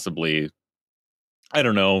 Could have possibly, I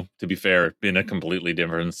don't know, to be fair, been a completely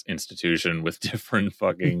different institution with different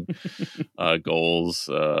fucking goals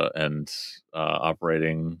and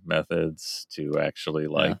operating methods to actually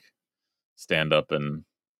like stand up and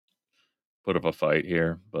put up a fight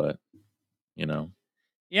here. But, you know.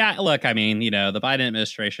 Yeah, look, I mean, you know, the Biden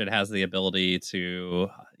administration has the ability to,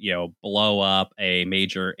 you know, blow up a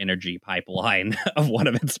major energy pipeline of one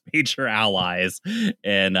of its major allies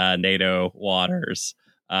in NATO waters.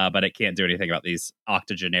 But it can't do anything about these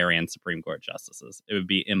octogenarian Supreme Court justices. It would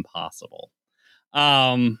be impossible.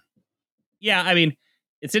 Yeah, I mean,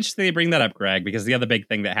 it's interesting you bring that up, Greg, because the other big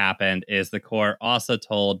thing that happened is the court also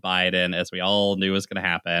told Biden, as we all knew was going to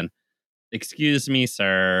happen, excuse me,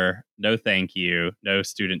 sir, no thank you, no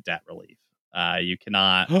student debt relief. You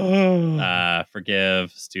cannot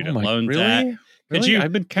forgive student loan debt. Really?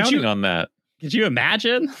 I've been counting on that. Could you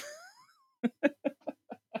imagine?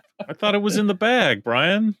 I thought it was in the bag,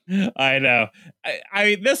 Brian. I know.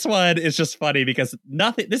 I this one is just funny because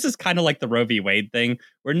nothing. This is kind of like the Roe v. Wade thing,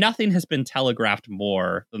 where nothing has been telegraphed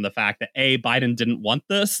more than the fact that Biden didn't want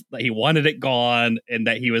this, that he wanted it gone, and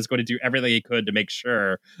that he was going to do everything he could to make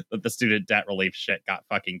sure that the student debt relief shit got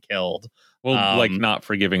fucking killed. Well, like not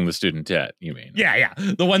forgiving the student debt, you mean? Yeah.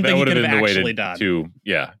 The one thing he could have actually done.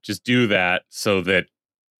 Just do that so that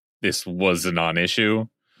this was a non-issue.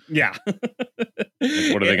 Yeah.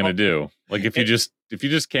 Like, what are they going to do? Like if you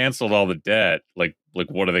just canceled all the debt, like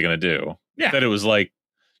what are they going to do? Yeah. That it was like,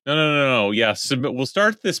 no. Yeah, we'll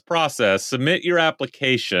start this process. Submit your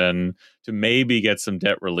application to maybe get some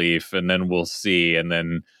debt relief, and then we'll see. And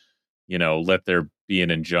then, you know, let there be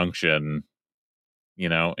an injunction. You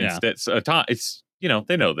know, instead, it's you know,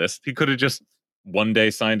 they know this. He could have just one day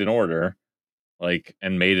signed an order, like,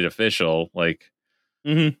 and made it official, like.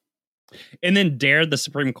 Mm-hmm. And then dared the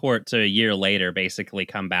Supreme Court to a year later basically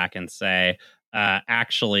come back and say,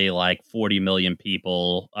 actually, like 40 million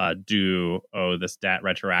people do owe this debt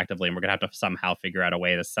retroactively, and we're going to have to somehow figure out a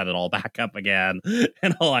way to set it all back up again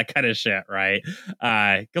and all that kind of shit, right?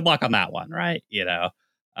 Good luck on that one, right? You know,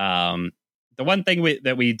 the one thing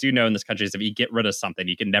that we do know in this country is if you get rid of something,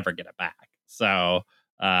 you can never get it back. So,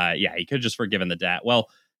 he could have just forgiven the debt. Well,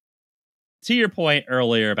 to your point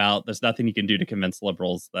earlier about there's nothing you can do to convince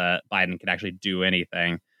liberals that Biden can actually do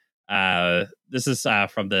anything. This is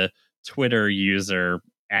from the Twitter user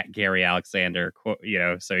at Gary Alexander. You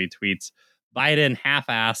know, so he tweets, Biden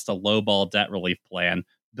half-assed a lowball debt relief plan,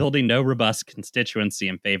 building no robust constituency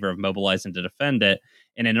in favor of mobilizing to defend it.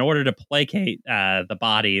 And in order to placate the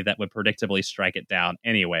body that would predictably strike it down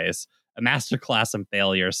anyways, a masterclass in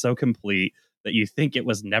failure so complete that you think it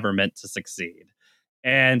was never meant to succeed.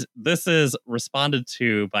 And this is responded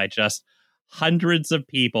to by just hundreds of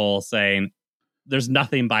people saying there's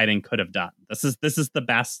nothing Biden could have done. This is the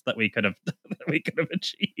best that we could have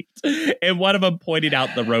achieved. And one of them pointed out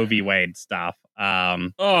the Roe v. Wade stuff.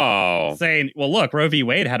 Saying, well, look, Roe v.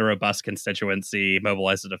 Wade had a robust constituency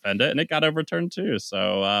mobilized to defend it, and it got overturned too.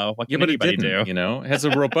 So what can anybody do? You know, it has a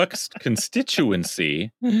robust constituency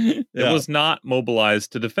that was not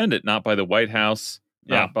mobilized to defend it, not by the White House.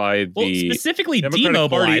 Not by the specifically Democratic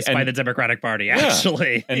demobilized Party by the Democratic Party,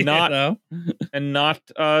 actually, and not and not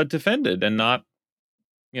defended, and not,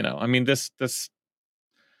 you know, I mean, this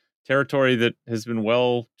territory that has been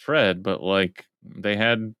well tread, but like they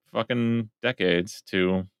had fucking decades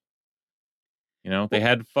to, you know, they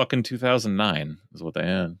had fucking 2009 is what they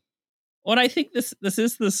had. Well, and I think this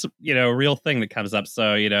is you know, real thing that comes up.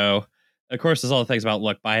 So, you know, of course, there's all the things about,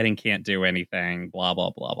 look, Biden can't do anything, blah blah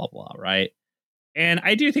blah blah blah, right? And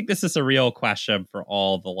I do think this is a real question for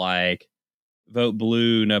all the like vote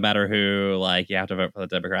blue no matter who, like you have to vote for the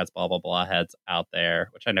Democrats, blah, blah, blah heads out there,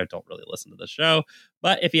 which I know don't really listen to the show.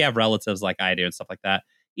 But if you have relatives like I do and stuff like that,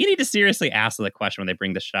 you need to seriously ask the question when they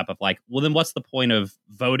bring this shit up of like, well, then what's the point of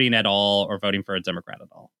voting at all or voting for a Democrat at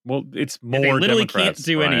all? Well, it's more they literally Democrats, can't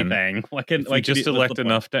do Brian. anything. What can If we just elect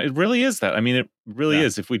enough? It really is that. I mean, it really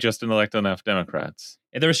is. If we just elect enough Democrats,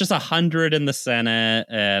 there was just 100 in the Senate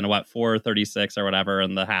and 436 or whatever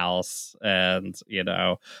in the House, and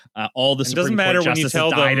all the Supreme Court justices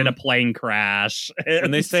died in a plane crash.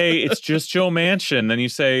 When they say it's just Joe Manchin, then you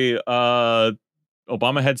say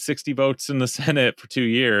Obama had 60 votes in the Senate for 2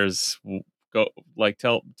 years. Go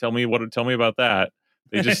tell me about that.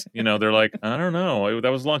 They just they're like, I don't know, that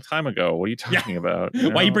was a long time ago. What are you talking about?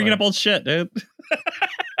 Why are you bringing up old shit, dude?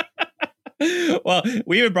 Well,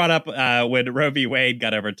 we even brought up when Roe v. Wade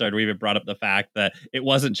got overturned, we even brought up the fact that it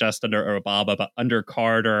wasn't just under Obama, but under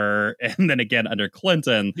Carter and then again under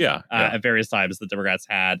Clinton. At various times, the Democrats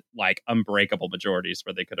had like unbreakable majorities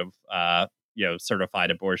where they could have,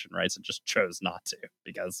 certified abortion rights and just chose not to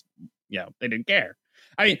because, they didn't care.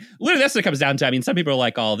 I mean, literally, that's what it comes down to. I mean, some people are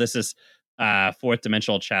like, oh, this is fourth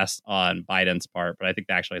dimensional chess on Biden's part, but I think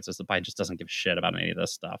actually it's just that Biden just doesn't give a shit about any of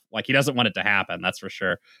this stuff. Like, he doesn't want it to happen, that's for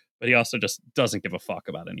sure. But he also just doesn't give a fuck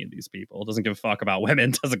about any of these people. Doesn't give a fuck about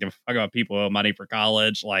women. Doesn't give a fuck about people who have money for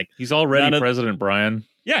college. Like, he's already president, Brian.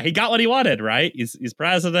 Yeah, he got what he wanted, right? He's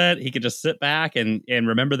president. He could just sit back and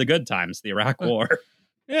remember the good times, the Iraq War.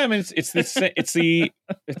 Yeah, I mean it's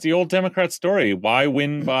the old Democrat story. Why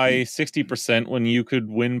win by 60% when you could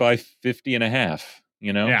win by 50.5?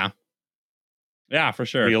 Yeah, for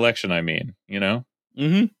sure. The election, I mean,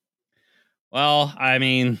 Mm-hmm. Well, I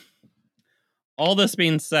mean, all this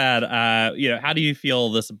being said, how do you feel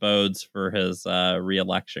this bodes for his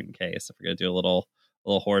re-election case? If we're gonna do a little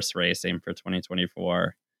horse racing for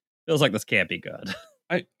 2024, feels like this can't be good.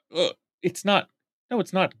 It's not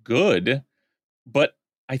good, but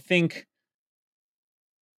I think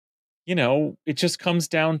it just comes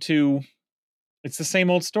down to it's the same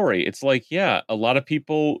old story. It's like, yeah, a lot of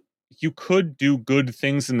people, you could do good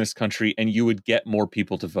things in this country and you would get more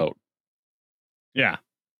people to vote. Yeah.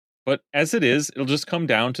 But as it is, it'll just come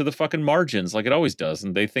down to the fucking margins like it always does.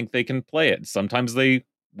 And they think they can play it. Sometimes they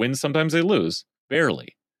win, sometimes they lose.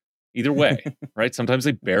 Barely. Either way, right? Sometimes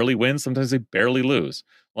they barely win, sometimes they barely lose.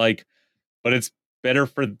 Like, but it's better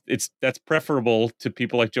that's preferable to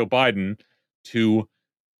people like Joe Biden to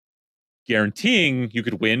guaranteeing you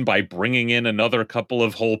could win by bringing in another couple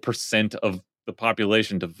of whole percent of the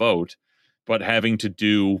population to vote, but having to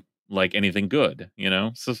do like anything good,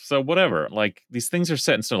 so whatever, like these things are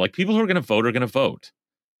set in stone. Like, people who are going to vote are going to vote.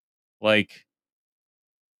 Like,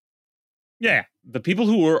 yeah, the people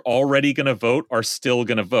who are already going to vote are still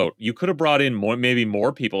going to vote. You could have brought in maybe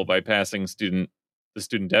more people by passing the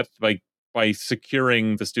student debt, by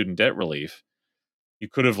securing the student debt relief. You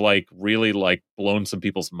could have really blown some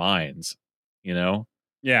people's minds,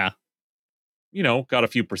 Yeah. Got a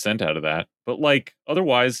few percent out of that. But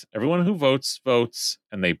otherwise, everyone who votes,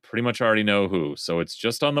 and they pretty much already know who. So it's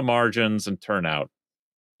just on the margins and turnout.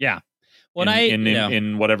 Yeah. When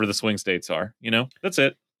in whatever the swing states are, that's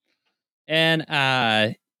it. And,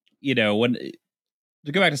 when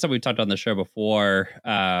to go back to something we talked on the show before,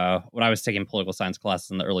 when I was taking political science classes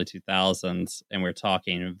in the early 2000s, and we were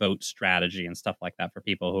talking vote strategy and stuff like that for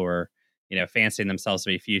people who are, fancying themselves to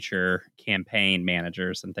be future campaign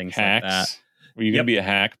managers and things Hacks. like that. Were you going to be a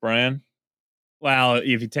hack, Brian? Well,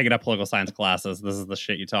 if you take it up political science classes, this is the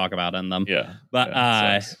shit you talk about in them. Yeah.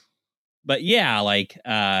 But yeah,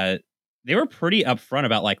 they were pretty upfront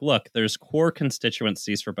about look, there's core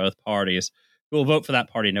constituencies for both parties who will vote for that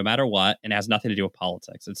party no matter what, and it has nothing to do with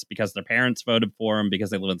politics. It's because their parents voted for them, because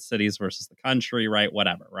they live in cities versus the country, right?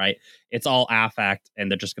 Whatever, right? It's all affect, and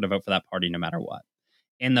they're just going to vote for that party no matter what.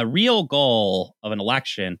 And the real goal of an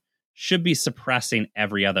election should be suppressing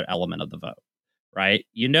every other element of the vote, right?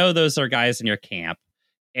 Those are guys in your camp,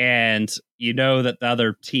 and that the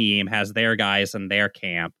other team has their guys in their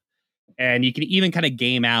camp, and you can even kind of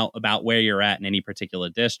game out about where you're at in any particular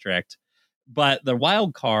district. But the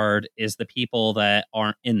wild card is the people that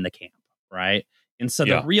aren't in the camp, right? And so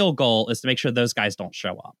the real goal is to make sure those guys don't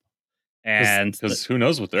show up. And because who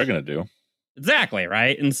knows what they're going to do. Exactly,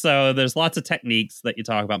 right? And so there's lots of techniques that you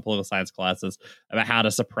talk about in political science classes about how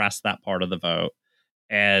to suppress that part of the vote.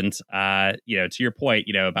 And, to your point,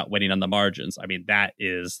 about winning on the margins, I mean, that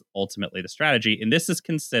is ultimately the strategy. And this is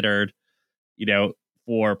considered,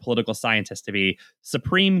 for political scientists to be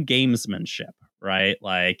supreme gamesmanship, right?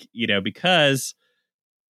 Because,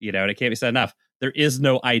 and it can't be said enough, there is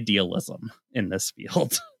no idealism in this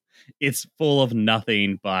field. It's full of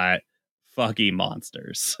nothing but fucking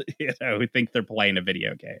monsters, who think they're playing a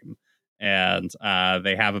video game. And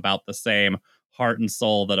they have about the same heart and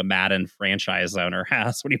soul that a Madden franchise owner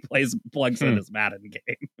has when he plugs in his Madden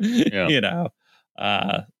game.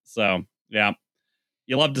 So yeah,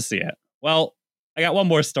 you love to see it. Well, I got one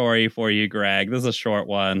more story for you, Greg. This is a short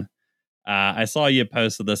one. I saw you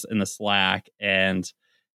posted this in the Slack, and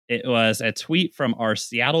it was a tweet from our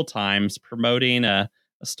Seattle Times promoting a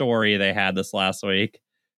story they had this last week.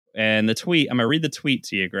 And the tweet, I'm going to read the tweet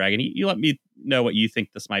to you, Greg, and you let me know what you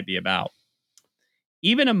think this might be about.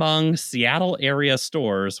 Even among Seattle area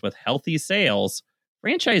stores with healthy sales,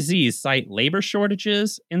 franchisees cite labor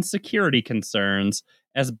shortages and security concerns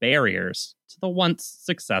as barriers to the once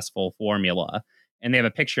successful formula. And they have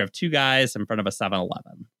a picture of two guys in front of a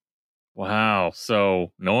 7-Eleven. Wow.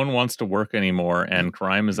 So no one wants to work anymore and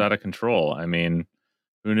crime is out of control. I mean,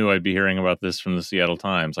 who knew I'd be hearing about this from the Seattle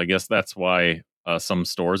Times? I guess that's why some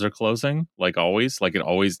stores are closing, like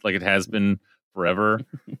it has been forever.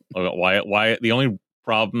 Why the only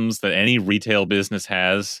problems that any retail business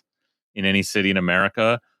has in any city in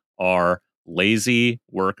America are lazy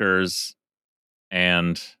workers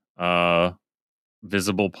and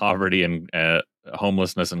visible poverty and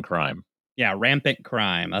homelessness and crime. Yeah, rampant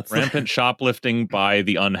crime. That's rampant shoplifting by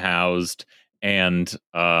the unhoused, and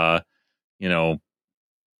a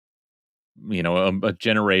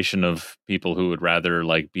generation of people who would rather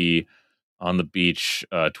like be on the beach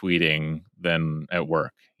tweeting than at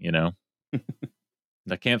work. I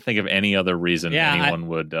can't think of any other reason anyone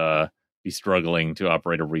would be struggling to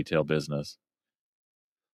operate a retail business.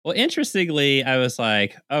 Well, interestingly, I was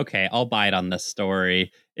like, okay, I'll bite on this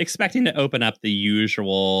story, expecting to open up the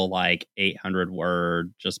usual like 800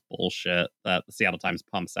 word just bullshit that the Seattle Times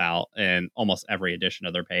pumps out in almost every edition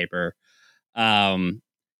of their paper. And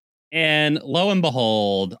lo and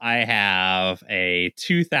behold, I have a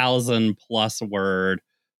 2,000 plus word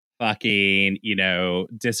fucking,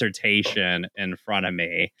 dissertation in front of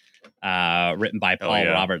me, written by Paul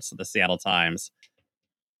Roberts of the Seattle Times.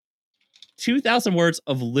 2,000 words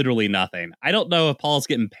of literally nothing. I don't know if Paul's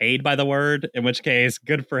getting paid by the word, in which case,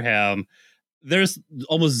 good for him. There's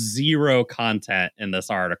almost zero content in this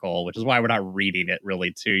article, which is why we're not reading it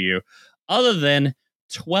really to you, other than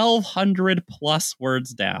 1,200 plus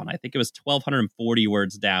words down. I think it was 1,240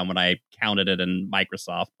 words down when I counted it in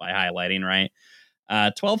Microsoft by highlighting, right?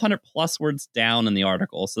 1,200 plus words down in the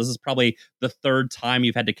article. So this is probably the third time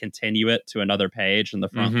you've had to continue it to another page in the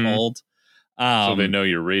front fold. So they know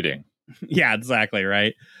you're reading. Yeah, exactly,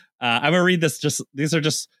 right? I'm going to read this. These are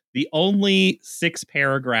just the only 6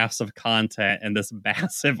 paragraphs of content in this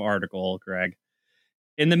massive article, Greg.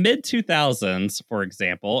 In the mid-2000s, for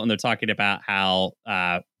example, and they're talking about how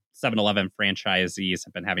 7-Eleven franchisees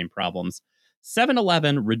have been having problems,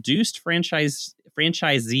 7-Eleven reduced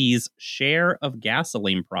franchisees' share of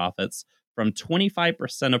gasoline profits from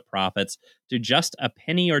 25% of profits to just a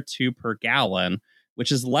penny or two per gallon,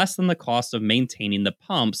 which is less than the cost of maintaining the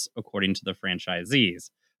pumps, according to the franchisees.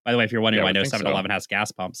 By the way, if you're wondering why no 7-Eleven has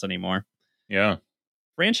gas pumps anymore. Yeah.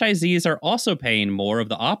 Franchisees are also paying more of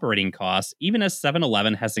the operating costs, even as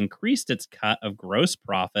 7-Eleven has increased its cut of gross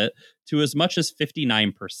profit to as much as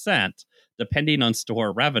 59%, depending on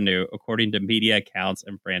store revenue, according to media accounts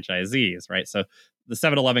and franchisees, right? So the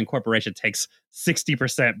 7-Eleven corporation takes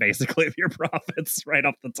 60% basically of your profits right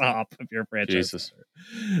off the top of your franchise. Jesus.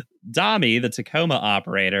 Dami, the Tacoma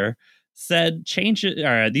operator, said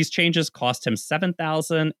these changes cost him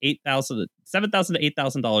 $7,000 to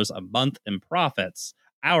 $8,000 a month in profits,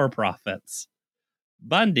 our profits.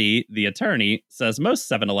 Bundy, the attorney, says most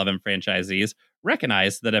 7-Eleven franchisees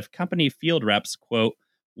recognize that if company field reps, quote,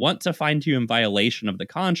 want to find you in violation of the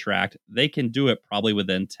contract, they can do it probably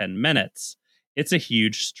within 10 minutes. It's a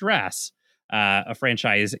huge stress. A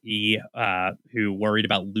franchisee who worried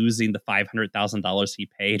about losing the $500,000 he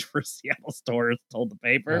paid for Seattle stores told the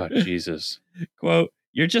paper. Oh, Jesus. Quote,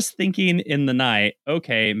 you're just thinking in the night,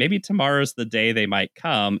 okay, maybe tomorrow's the day they might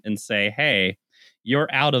come and say, hey, you're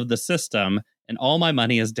out of the system and all my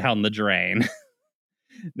money is down the drain.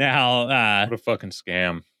 Now, what a fucking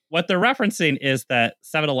scam. What they're referencing is that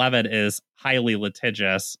 7-Eleven is highly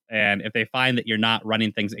litigious, and if they find that you're not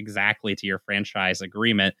running things exactly to your franchise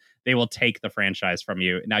agreement, they will take the franchise from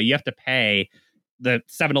you. Now, you have to pay the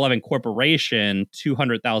 7-Eleven corporation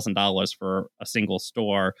 $200,000 for a single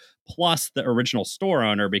store, plus the original store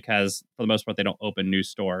owner, because for the most part, they don't open new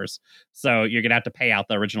stores. So you're going to have to pay out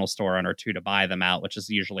the original store owner too to buy them out, which is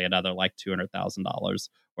usually another like $200,000,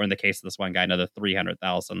 or in the case of this one guy, another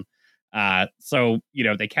 $300,000. So,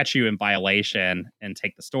 they catch you in violation and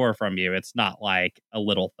take the store from you. It's not like a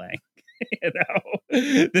little thing.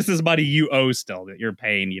 This is money you owe still that you're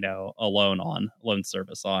paying, a loan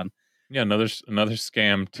service on. Yeah, another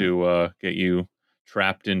scam to get you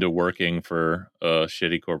trapped into working for a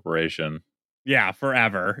shitty corporation. Yeah,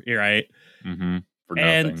 forever. You're right. Mm-hmm. For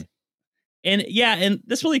And nothing. and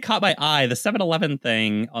this really caught my eye. The 7-Eleven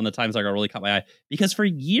thing on the Times article really caught my eye because for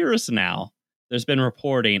years now, there's been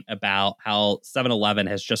reporting about how 7-Eleven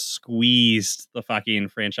has just squeezed the fucking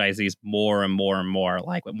franchisees more and more and more,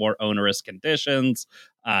 like with more onerous conditions,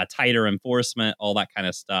 tighter enforcement, all that kind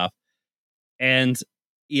of stuff. And,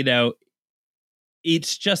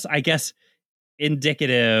 it's just, I guess,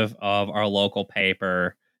 indicative of our local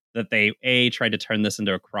paper that they tried to turn this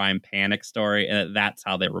into a crime panic story, and that's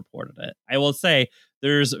how they reported it. I will say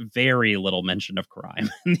there's very little mention of crime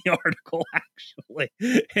in the article, actually.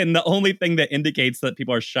 And the only thing that indicates that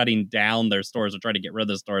people are shutting down their stores or trying to get rid of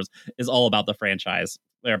the stores is all about the franchise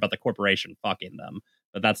or about the corporation fucking them.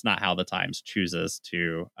 But that's not how the Times chooses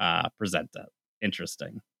to present it.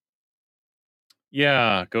 Interesting.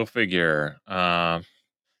 Yeah, go figure.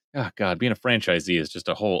 Oh God, being a franchisee is just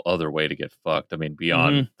a whole other way to get fucked. I mean,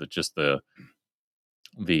 beyond the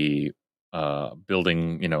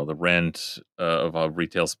building, the rent of a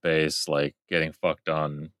retail space, like getting fucked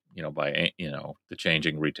on, by the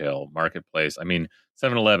changing retail marketplace. I mean,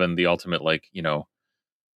 7-Eleven, the ultimate,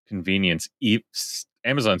 convenience.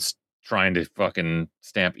 Amazon's trying to fucking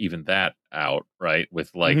stamp even that out, right?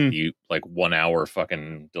 With the 1 hour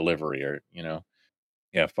fucking delivery, or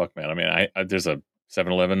yeah, fuck, man. I mean, I there's a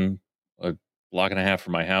 7-Eleven a block and a half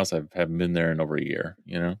from my house. I haven't been there in over a year,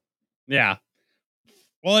 Yeah.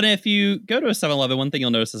 Well, and if you go to a 7-Eleven, one thing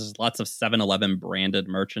you'll notice is there's lots of 7-Eleven branded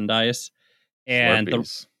merchandise. And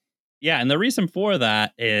the reason for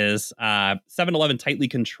that is 7-Eleven tightly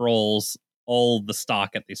controls all the stock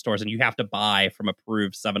at these stores, and you have to buy from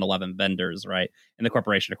approved 7-Eleven vendors, right? And the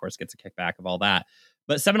corporation, of course, gets a kickback of all that.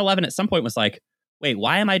 But 7-Eleven at some point was like, wait,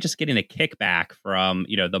 why am I just getting a kickback from,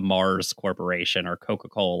 the Mars Corporation or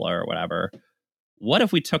Coca-Cola or whatever? What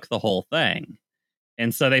if we took the whole thing?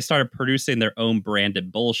 And so they started producing their own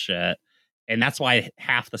branded bullshit. And that's why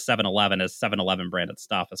half the 7-Eleven is 7-Eleven branded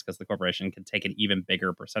stuff, is because the corporation can take an even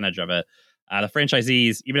bigger percentage of it. The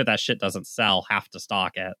franchisees, even if that shit doesn't sell, have to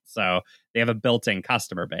stock it. So they have a built-in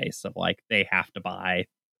customer base of they have to buy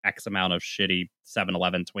X amount of shitty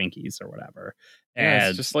 7-Eleven Twinkies or whatever. Yeah,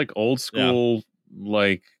 it's just like old school,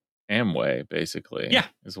 Amway, basically. Yeah,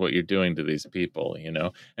 is what you're doing to these people, and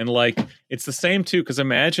it's the same too. Because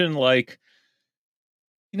imagine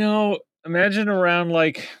imagine around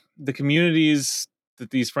the communities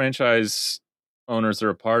that these franchise owners are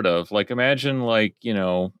a part of. Imagine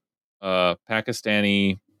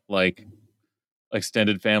Pakistani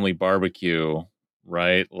extended family barbecue,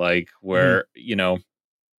 right? Where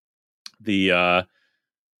the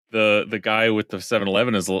guy with the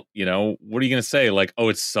 7-Eleven is, what are you going to say? Oh,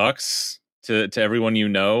 it sucks to everyone,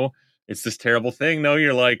 it's this terrible thing. No,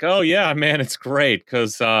 you're oh yeah, man, it's great.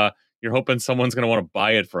 Cause, you're hoping someone's going to want to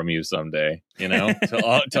buy it from you someday,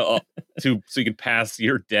 so you can pass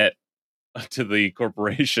your debt to the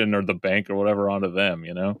corporation or the bank or whatever onto them,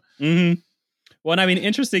 Mm-hmm. Well, and I mean,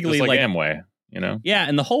 interestingly, just like Amway, Yeah,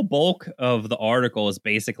 and the whole bulk of the article is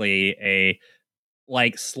basically a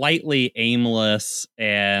slightly aimless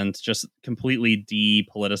and just completely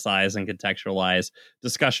depoliticized and contextualized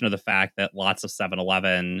discussion of the fact that lots of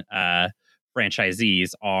 7-Eleven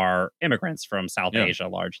franchisees are immigrants from South Asia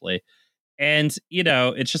largely. And,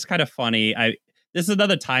 it's just kind of funny. This is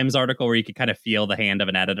another Times article where you could kind of feel the hand of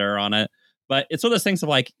an editor on it. But it's one of those things of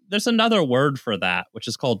there's another word for that, which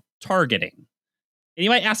is called targeting. And you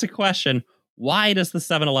might ask a question, why does the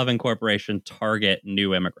 7-Eleven Corporation target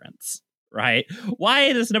new immigrants? Right?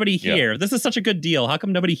 Why does nobody here? This is such a good deal. How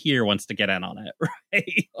come nobody here wants to get in on it?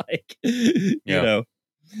 Right?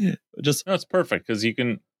 Just no, it's perfect because you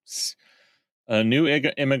can a new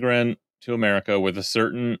immigrant to America with a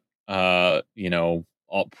certain all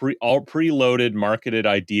preloaded marketed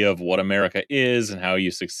idea of what America is and how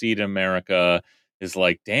you succeed in America is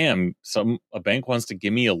damn, a bank wants to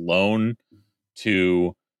give me a loan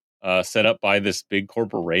to set up by this big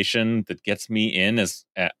corporation that gets me in as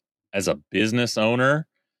a business owner,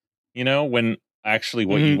 when actually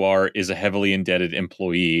what you are is a heavily indebted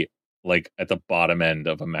employee, at the bottom end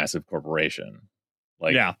of a massive corporation.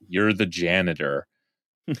 You're the janitor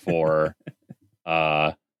for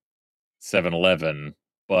 7-Eleven,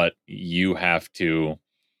 but you have to,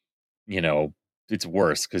 it's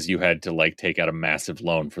worse because you had to take out a massive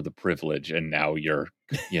loan for the privilege, and now you're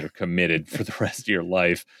committed for the rest of your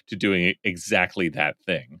life to doing exactly that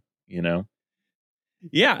thing,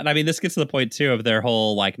 Yeah, and I mean, this gets to the point too of their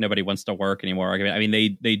whole like nobody wants to work anymore argument. I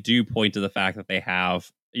mean, they do point to the fact that they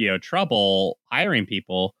have trouble hiring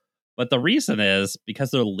people, but the reason is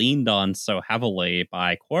because they're leaned on so heavily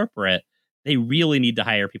by corporate. They really need to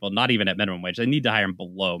hire people, not even at minimum wage. They need to hire them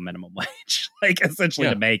below minimum wage, like essentially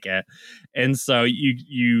to make it. And so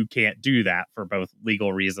you can't do that for both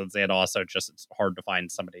legal reasons and also just it's hard to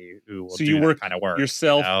find somebody who will do that kind of work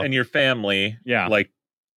yourself and your family. Yeah, like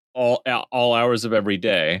all hours of every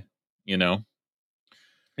day. Yeah,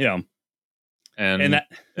 and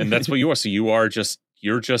that's what you are. So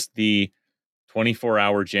you're just the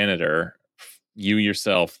 24-hour janitor. You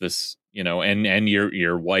yourself, this. And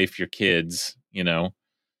your wife, your kids,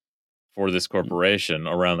 for this corporation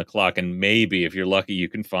around the clock. And maybe if you're lucky, you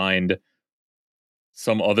can find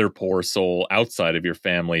some other poor soul outside of your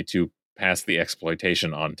family to pass the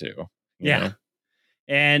exploitation onto. You know?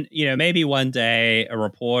 And, maybe one day a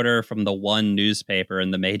reporter from the one newspaper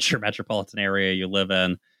in the major metropolitan area you live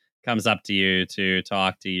in comes up to you to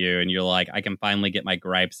talk to you. And you're like, I can finally get my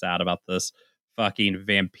gripes out about this fucking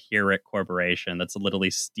vampiric corporation that's literally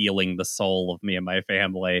stealing the soul of me and my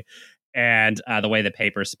family. And the way the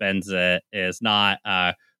paper spends it is not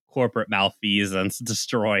corporate malfeasance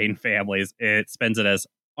destroying families. It spends it as,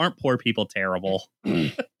 aren't poor people terrible?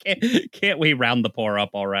 Can't we round the poor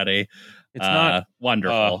up already? It's not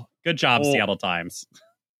wonderful. Good job, Seattle Times.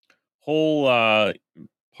 Whole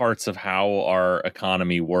parts of how our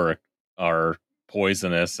economy work are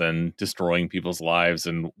poisonous and destroying people's lives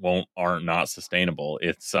and are not sustainable.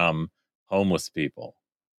 It's homeless people.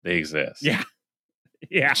 They exist. Yeah.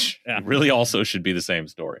 It really also should be the same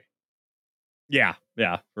story. Yeah,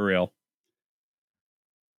 for real.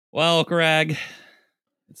 Well, Greg,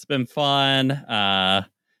 it's been fun.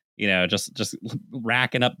 Just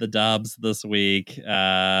racking up the dubs this week.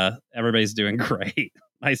 Everybody's doing great.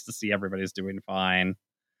 Nice to see everybody's doing fine.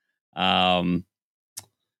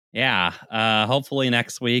 Hopefully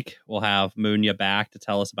next week we'll have Munya back to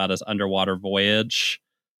tell us about his underwater voyage.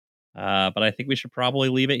 But I think we should probably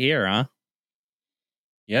leave it here, huh?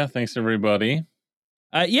 Yeah, thanks everybody.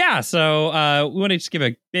 So we want to just give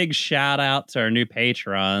a big shout out to our new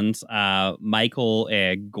patrons, Michael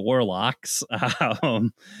and Gorlox.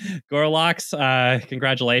 Gorlox,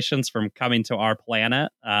 congratulations from coming to our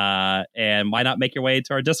planet. And why not make your way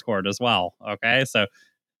to our Discord as well? Okay, so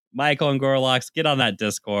Michael and Gorlox, get on that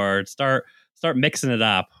Discord, start mixing it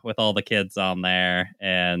up with all the kids on there,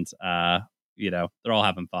 and they're all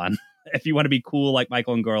having fun. If you want to be cool like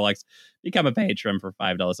Michael and Gorlox, become a patron for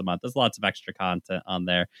 $5 a month. There's lots of extra content on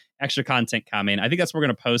there. Extra content coming. I think that's where we're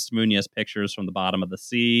going to post Munya's pictures from the bottom of the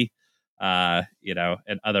sea, and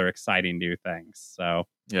other exciting new things. So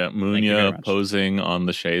yeah, Munya posing on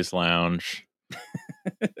the chaise lounge.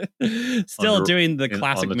 Still doing the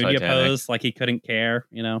classic Munya pose like he couldn't care,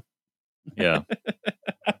 Yeah.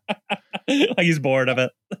 Like he's bored of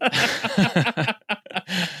it.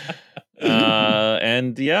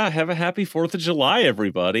 And have a happy 4th of July,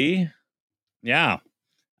 everybody. Yeah.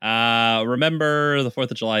 Remember, the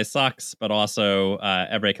 4th of July sucks, but also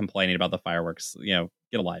everybody complaining about the fireworks, get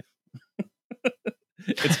a life.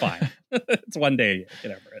 It's fine. It's one day a year.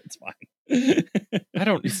 Get over it. It's fine.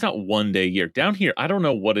 It's not one day a year. Down here, I don't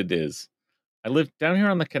know what it is. I live down here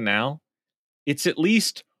on the canal. It's at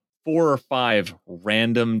least 4 or 5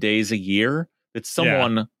 random days a year that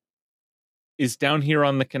someone is down here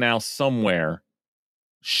on the canal somewhere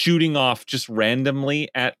shooting off just randomly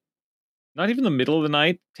at not even the middle of the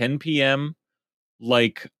night, 10 p.m.,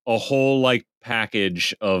 like a whole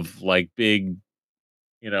package of big,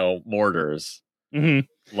 mortars.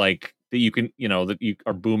 Mm-hmm. Like that you can, that you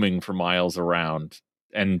are booming for miles around.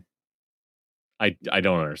 And I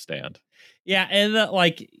don't understand. Yeah. And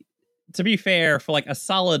to be fair, for a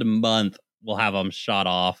solid month, we'll have them shot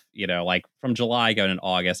off, from July going in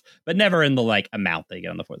August, but never in the amount they get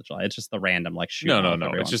on the 4th of July. It's just the random shoot. No.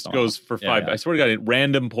 It just goes for 5. I swear to God, at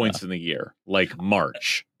random points in the year, like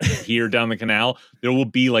March, here down the canal, there will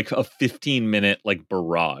be a 15-minute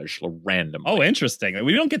barrage, random. Oh, interesting.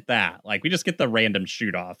 We don't get that. We just get the random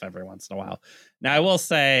shoot off every once in a while. Now, I will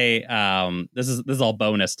say, this is all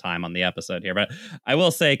bonus time on the episode here, but I will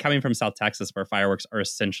say, coming from South Texas, where fireworks are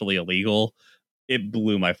essentially illegal, it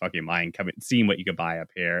blew my fucking mind seeing what you could buy up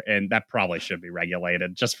here, and that probably should be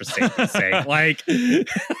regulated just for safety's sake.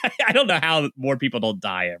 I don't know how more people don't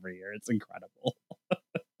die every year. It's incredible.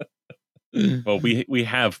 Well, we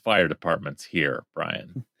have fire departments here,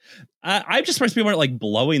 Brian. I'm just surprised people aren't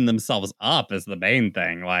blowing themselves up is the main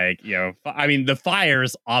thing. The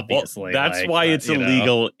fires, obviously. Well, that's why it's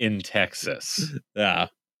illegal in Texas. Yeah,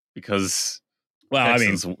 because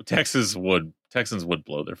Texans would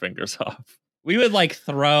blow their fingers off. We would like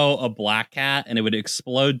throw a black cat and it would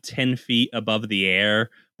explode 10 feet above the air.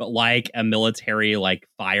 But like a military like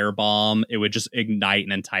firebomb, it would just ignite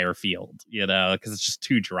an entire field, because it's just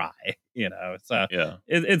too dry, So Yeah.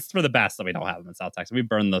 it's for the best that we don't have them in South Texas. We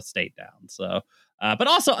burn the state down. So, but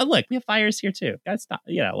also, look, we have fires here too. Guys, stop.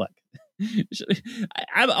 Look,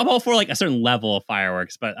 I'm all for like a certain level of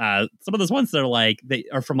fireworks, but some of those ones that are like they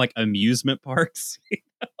are from like amusement parks.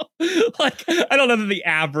 Like I don't know that the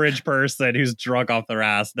average person who's drunk off their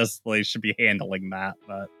ass necessarily should be handling that,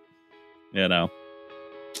 but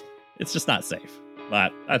it's just not safe.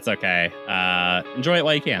 But that's okay. Enjoy it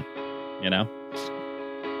while you can.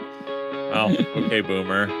 Oh, okay,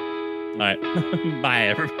 Boomer. All right. Bye,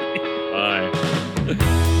 everybody.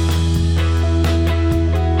 Bye.